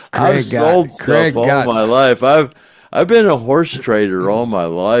 I've sold stuff Craig all got, my life. I've been a horse trader all my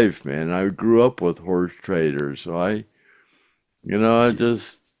life, man. I grew up with horse traders, so I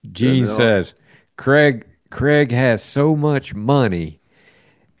just, you Gene know. says, Craig has so much money.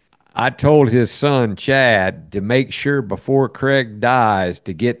 I told his son Chad to make sure before Craig dies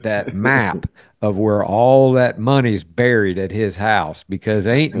to get that map of where all that money's buried at his house because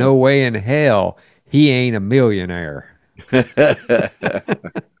ain't no way in hell he ain't a millionaire.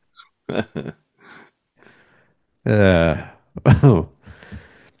 Uh,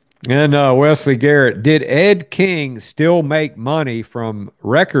 and Wesley Garrett, did Ed King still make money from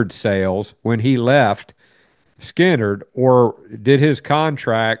record sales when he left Skynyrd, or did his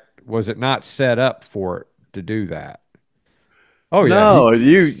contract, was it not set up for it to do that? Oh yeah, No,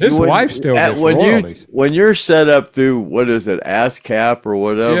 you his wife still gets royalties. when you're set up through what is it, ASCAP or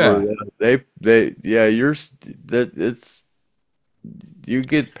whatever, Yeah, yeah, that it's you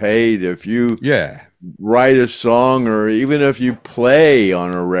get paid if you yeah. write a song or even if you play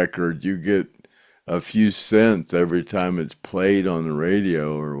on a record, you get a few cents every time it's played on the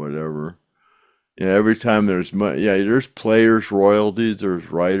radio or whatever. Yeah, every time there's money, yeah, there's players royalties, there's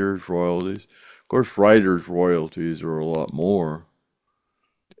writers royalties. Of course, writers royalties are a lot more.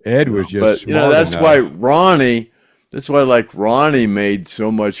 Ed was just But smart that's why enough. like Ronnie made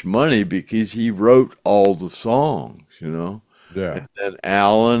so much money because he wrote all the songs. Yeah. And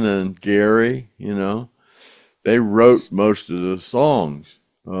Alan and Gary, they wrote most of the songs.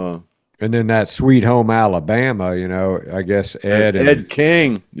 And then that Sweet Home Alabama, I guess And Ed Ed and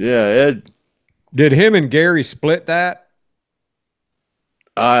King, yeah, Ed, did him and Gary split that?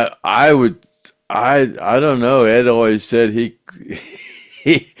 I would, I don't know. Ed always said he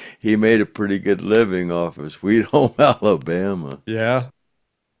made a pretty good living off of Sweet Home Alabama. Yeah.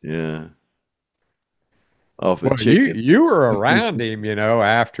 Yeah, off of Well, you chicken. you were around him,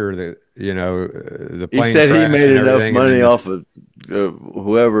 after the He plane said he crash made and enough everything, and money then off of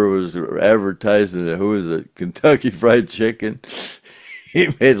whoever was advertising it. Who was it? Kentucky Fried Chicken. He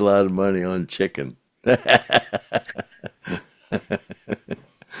made a lot of money on chicken.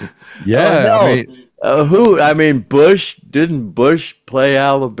 Oh yeah, I hell, mean, who? I mean, Bush didn't Bush play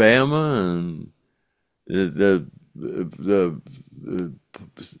Alabama and the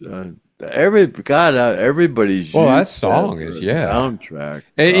everybody's well, that used that song for is, a yeah. soundtrack.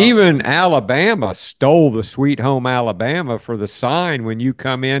 Even Alabama stole the Sweet Home Alabama for the sign when you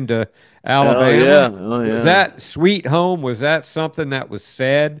come into Oh Alabama. yeah, oh Was yeah. that Sweet Home? Was that something that was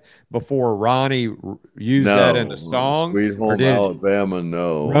said before Ronnie used that in the No, song? Sweet Or Home did Alabama.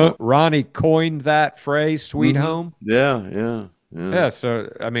 No. Ronnie coined that phrase, Sweet Home? Yeah, yeah, yeah. Yeah,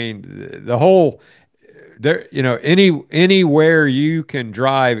 so I mean, the whole there, anywhere you can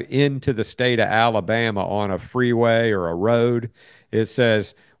drive into the state of Alabama on a freeway or a road, it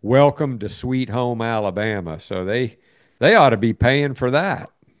says "Welcome to Sweet Home Alabama." So they ought to be paying for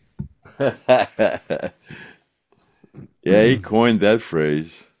that. Yeah, he coined that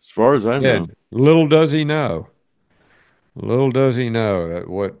phrase, as far as I know. And little does he know, little does he know that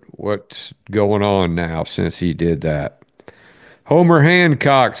what's going on now since he did that. Homer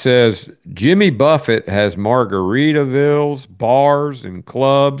Hancock says Jimmy Buffett has Margaritavilles, bars, and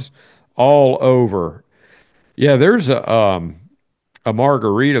clubs all over. Yeah, there's a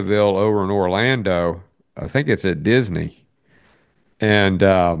Margaritaville over in Orlando. I think it's at Disney, and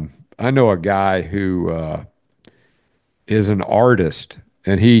I know a guy who is an artist,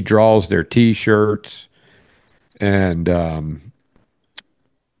 and he draws their T-shirts and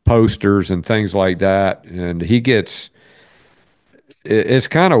posters and things like that. And he gets it's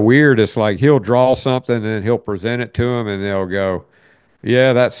kind of weird. It's like he'll draw something and then he'll present it to them, and they'll go,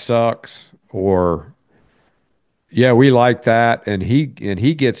 "Yeah, that sucks," or "Yeah, we like that." And he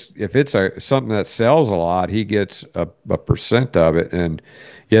gets, if it's something that sells a lot, he gets a percent of it. And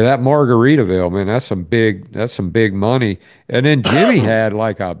yeah, that Margaritaville, man, that's some big money. And then Jimmy had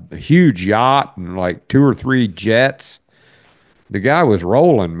like a huge yacht and like two or three jets. The guy was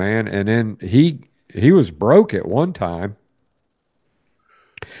rolling, man. And then he was broke at one time,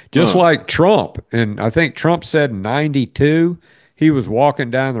 just Huh. like Trump. And I think Trump said in 92, he was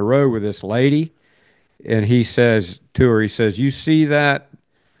walking down the road with this lady, and he says to her, he says, "You see that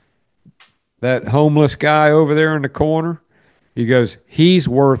homeless guy over there in the corner?" He goes, he's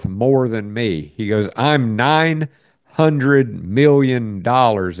worth more than me. He goes, I'm $900 million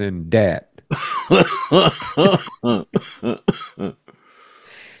in debt.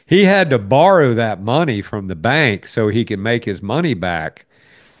 He had to borrow that money from the bank so he could make his money back.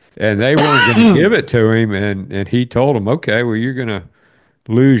 And they weren't going to give it to him. And he told them, okay, well, you're going to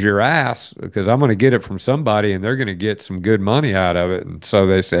lose your ass because I'm going to get it from somebody and they're going to get some good money out of it. And so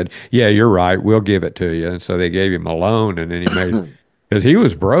they said, yeah, you're right. We'll give it to you. And so they gave him a loan and then he made, because he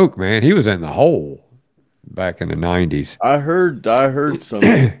was broke, man. He was in the hole back in the 90s. I heard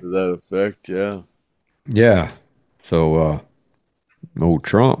something to that effect. Yeah. Yeah. So, old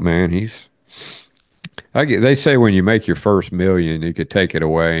Trump, man, they say when you make your first million, you could take it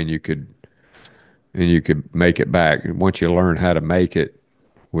away and you could make it back. And once you learn how to make it,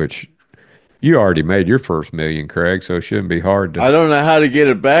 which you already made your first million, Craig, so it shouldn't be hard to. I don't know how to get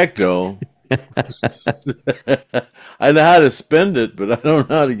it back though. I know how to spend it, but I don't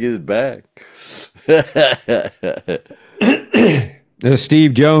know how to get it back.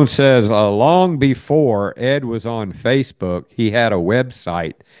 Steve Jones says, long before Ed was on Facebook, he had a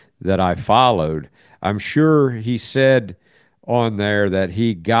website that I followed. I'm sure he said on there that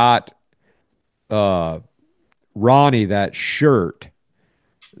he got uh, Ronnie that shirt.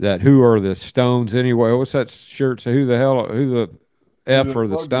 That who are the Stones anyway? What's that shirt? So who the Who F the are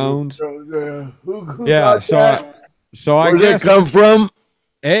the fuck is Stones? it? Who Yeah, got that? so I Where did it guess come from?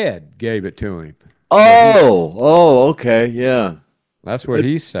 Ed gave it to him. Oh, okay, yeah. That's what That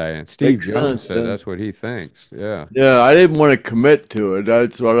he's saying. Steve makes Jones sense said then. that's what he thinks. Yeah. Yeah, I didn't want to commit to it.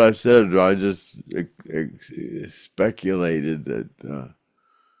 That's what I said. I just speculated that.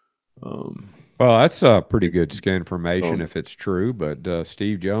 Um, Well, that's pretty good information so, if it's true, but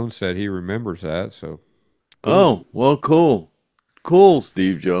Steve Jones said he remembers that, so cool. oh, well, cool. Cool,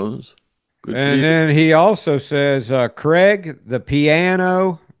 Steve Jones. Good for And you. then he also says, Craig, the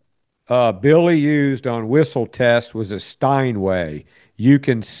piano Billy used on Whistle Test was a Steinway. You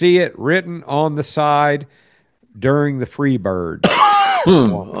can see it written on the side during the Freebird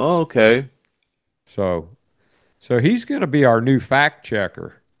performance. Okay. So, so he's going to be our new fact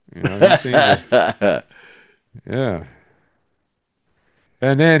checker. You know, he seems to, yeah.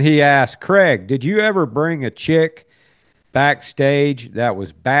 And then he asked, Craig, did you ever bring a chick backstage that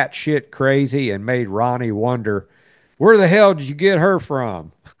was batshit crazy and made Ronnie wonder, where the hell did you get her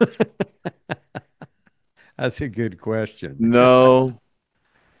from? That's a good question. No,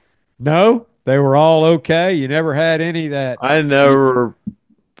 No, they were all okay. You never had any that I you, never,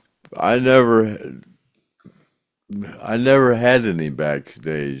 I never, I never had any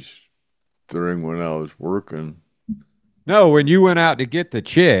backstage during when I was working. no, when you went out to get the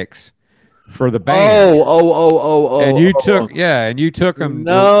chicks for the band Oh, oh, oh, and oh, you oh, took, oh. yeah, and you took them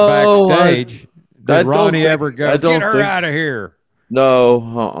No, backstage, did Ronnie ever I go, get don't her think, out of here? no,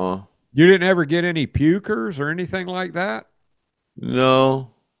 uh-uh, You didn't ever get any pukers or anything like that?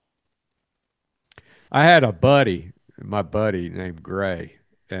 no. I had a buddy, my buddy named Gray,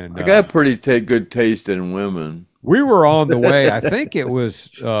 and I got pretty good taste in women, we were on the way. I think it was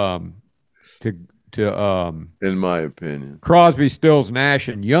to in my opinion. Crosby, Stills, Nash,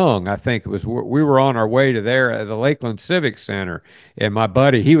 and Young. I think it was. We were on our way to there at the Lakeland Civic Center, and my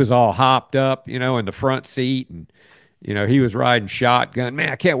buddy, he was all hopped up, in the front seat, and he was riding shotgun. Man,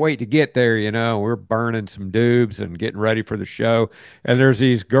 I can't wait to get there. We're burning some dubs and getting ready for the show, and there's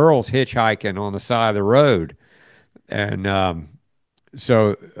these girls hitchhiking on the side of the road, and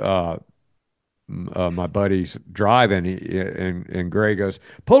so my buddy's driving, and Gray goes,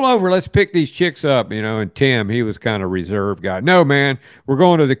 "Pull over, let's pick these chicks up," And Tim, he was kind of reserved guy. No, man, we're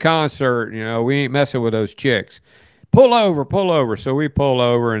going to the concert. We ain't messing with those chicks. Pull over, pull over. So we pull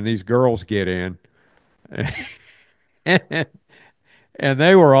over, and these girls get in, and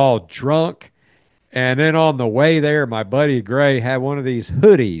they were all drunk. And then on the way there, my buddy Gray had one of these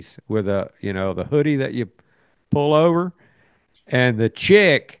hoodies with the hoodie that you pull over. And the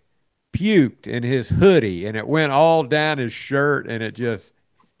chick puked in his hoodie and it went all down his shirt and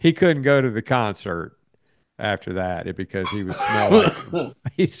he couldn't go to the concert after that because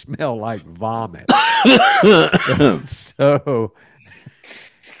he smelled like vomit.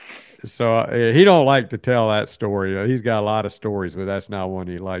 So he don't like to tell that story. He's got a lot of stories, but that's not one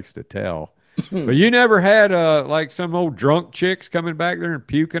he likes to tell. But you never had like some old drunk chicks coming back there and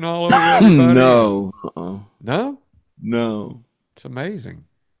puking all over everybody? No, No? no, It's amazing.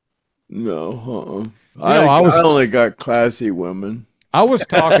 no. You know, I only got classy women. I was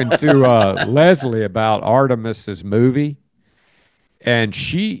talking to Leslie about Artemis's movie, and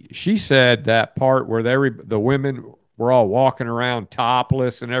she said that part where the women were all walking around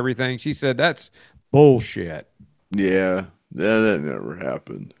topless and everything. She said that's bullshit. Yeah, that never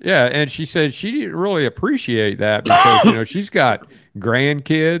happened. Yeah, and she said she didn't really appreciate that because, she's got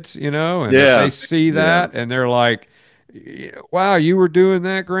grandkids, and if they Yeah, see yeah. that and they're like, wow, you were doing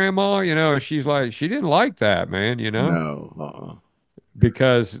that, Grandma, and she's like, she didn't like that, man, No.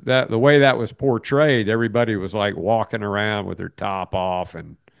 because that the way that was portrayed, everybody was like walking around with their top off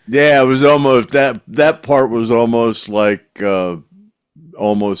and Yeah, it was almost that part was almost like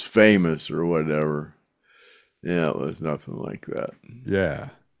almost famous or whatever. Yeah, it was nothing like that. yeah.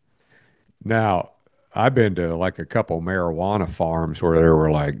 Now, I've been to like a couple marijuana farms where there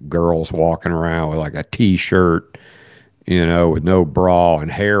were like girls walking around with like a t-shirt, with no bra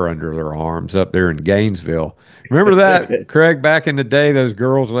and hair under their arms up there in Gainesville. Remember that, Craig, back in the day, those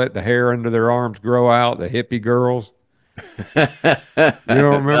girls let the hair under their arms grow out, the hippie girls? You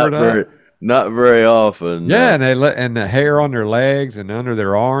don't remember Not very, that? not very often. Yeah, No. and they let and the hair on their legs and under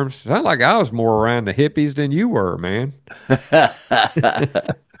their arms. Sound like I was more around the hippies than you were, man.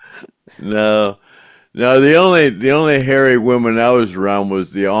 No, no. The only hairy women I was around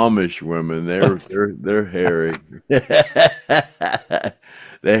was the Amish women. They're hairy.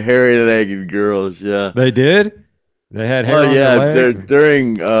 The hairy-legged girls. Yeah. They did? They had Well, hair on their yeah. They're legs?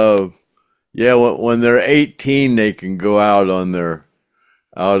 during yeah, when they're 18, they can go out on their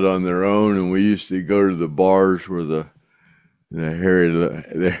own, and we used to go to the bars where the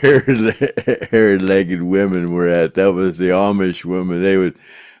hairy-legged women were at. That was the Amish women. They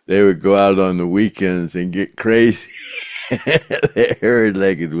would go out on the weekends and get crazy. The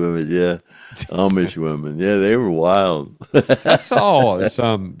hairy-legged women, yeah, Amish women, yeah, they were wild. I saw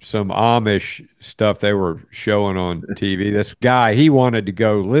some Amish stuff they were showing on TV. This guy, he wanted to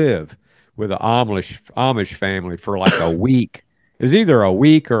go live with an Amish family for like a week. It was either a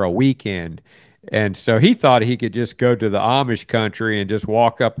week or a weekend. And so he thought he could just go to the Amish country and just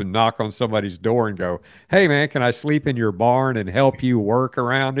walk up and knock on somebody's door and go, "Hey man, can I sleep in your barn and help you work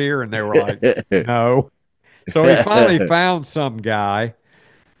around here?" And they were like, "No." So he finally found some guy,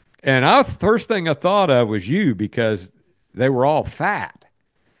 and first thing I thought of was you because they were all fat.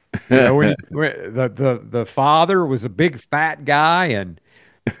 When the father was a big fat guy, and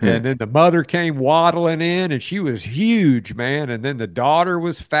then the mother came waddling in, and she was huge, man. And then the daughter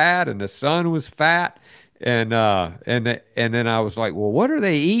was fat, and the son was fat, and then I was like, well, what are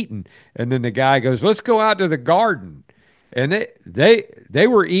they eating? And then the guy goes, let's go out to the garden. And they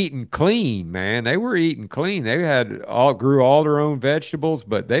were eating clean, man. They were eating clean. They had all grew all their own vegetables,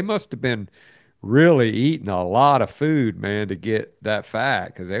 but they must have been really eating a lot of food, man, to get that fat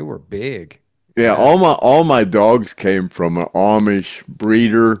because they were big. Yeah, Yeah. all my dogs came from an Amish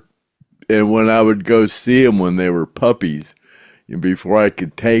breeder, and when I would go see them when they were puppies, and before I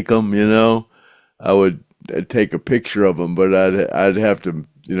could take them, I'd take a picture of them, but I'd have to,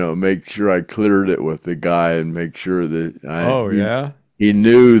 make sure I cleared it with the guy and make sure that Oh yeah. he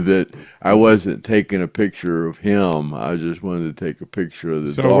knew that I wasn't taking a picture of him. I just wanted to take a picture of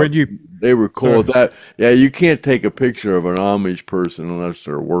the So dog. when you They were cool so with that. Yeah, you can't take a picture of an Amish person unless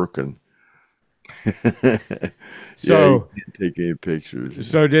they're working. Yeah, you so can't take any pictures.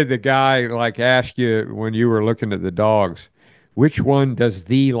 so did the guy like ask you when you were looking at the dogs, which one does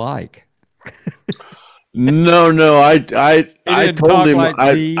thee like? No, no, He I didn't told talk him like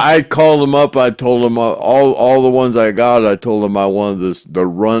thee. I called him up. I told him all the ones I got. I told him I wanted the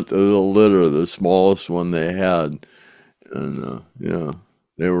runt of the litter, the smallest one they had, and yeah,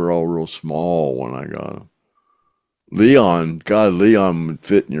 they were all real small when I got them. Leon, God, Leon would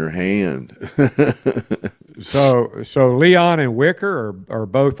fit in your hand. So Leon and Wicker are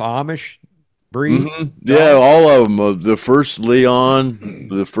both Amish breed Yeah, dogs. all of them. The first Leon,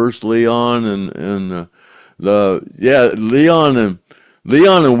 and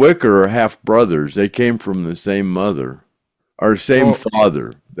Leon and Wicker are half brothers. They came from the same mother or same Well,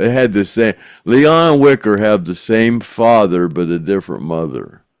 father. They had the same. Leon and Wicker have the same father, but a different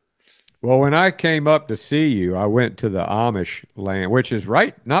mother. well, when I came up to see you, I went to the Amish land, which is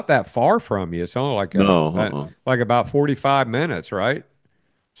right not that far from you. It's only like No, like about 45 minutes, right?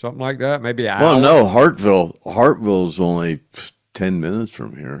 Something like that, maybe an well, hour. no, Hartville's only 10 minutes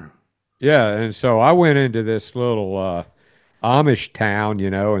from here. Yeah, and so I went into this little Amish town,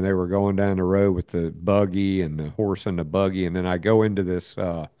 and they were going down the road with the buggy and the horse and the buggy, and then I go into this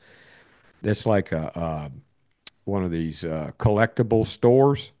like a one of these collectible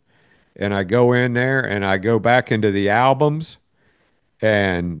stores, and I go in there and I go back into the albums,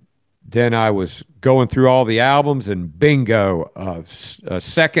 and then I was going through all the albums, and bingo, a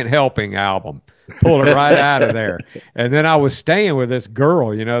second helping album. Pulled it right out of there. And then I was staying with this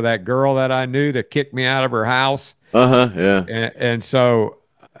girl, that girl that I knew that kicked me out of her house. Uh-huh, yeah. And so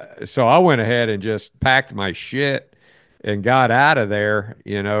I went ahead and just packed my shit and got out of there,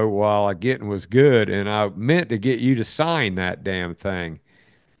 you know, while getting was good. And I meant to get you to sign that damn thing.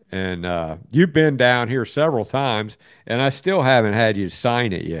 And you've been down here several times, and I still haven't had you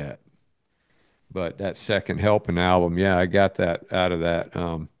sign it yet. But that second helping album, yeah, I got that out of that.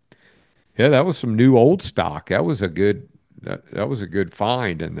 Yeah, that was some new old stock. That was a good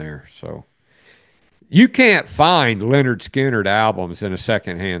find in there. So you can't find Lynyrd Skynyrd albums in a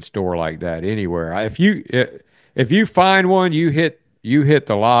secondhand store like that anywhere. If you find one, you hit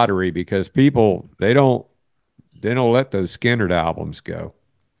the lottery because people they don't let those Skynyrd albums go.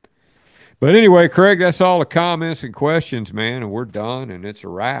 But anyway, Craig, that's all the comments and questions, man, and we're done, and it's a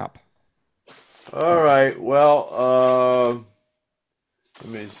wrap. All right. Well, let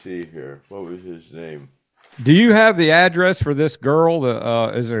me see here. What was his name? Do you have the address for this girl?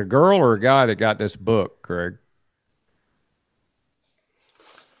 Is it a girl or a guy that got this book, Craig?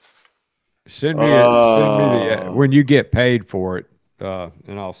 Send me the Uh, when you get paid for it,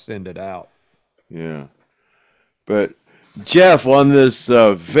 and I'll send it out. yeah. But Jeff, on this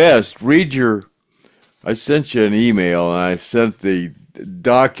vest, I sent you an email and I sent the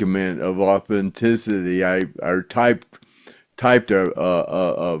document of authenticity. I typed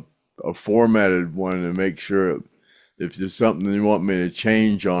a formatted one to make sure if there's something you want me to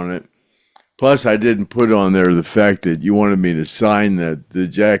change on it. Plus, I didn't put on there the fact that you wanted me to sign the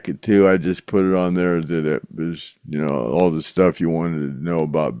jacket too. I just put it on there that it was, all the stuff you wanted to know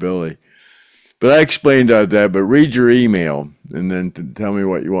about Billy. But I explained out that. But read your email and then tell me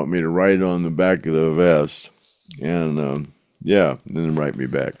what you want me to write on the back of the vest, and yeah, then write me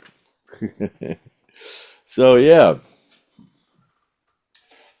back. So yeah,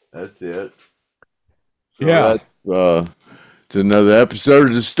 that's it. So Yeah. that's it's another episode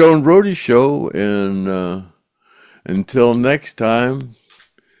of the Stone Roadie Show, and until next time,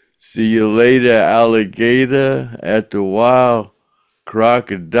 see you later, alligator at the wild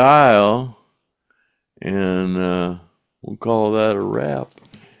crocodile, and we'll call that a wrap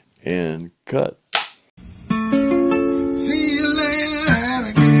and cut.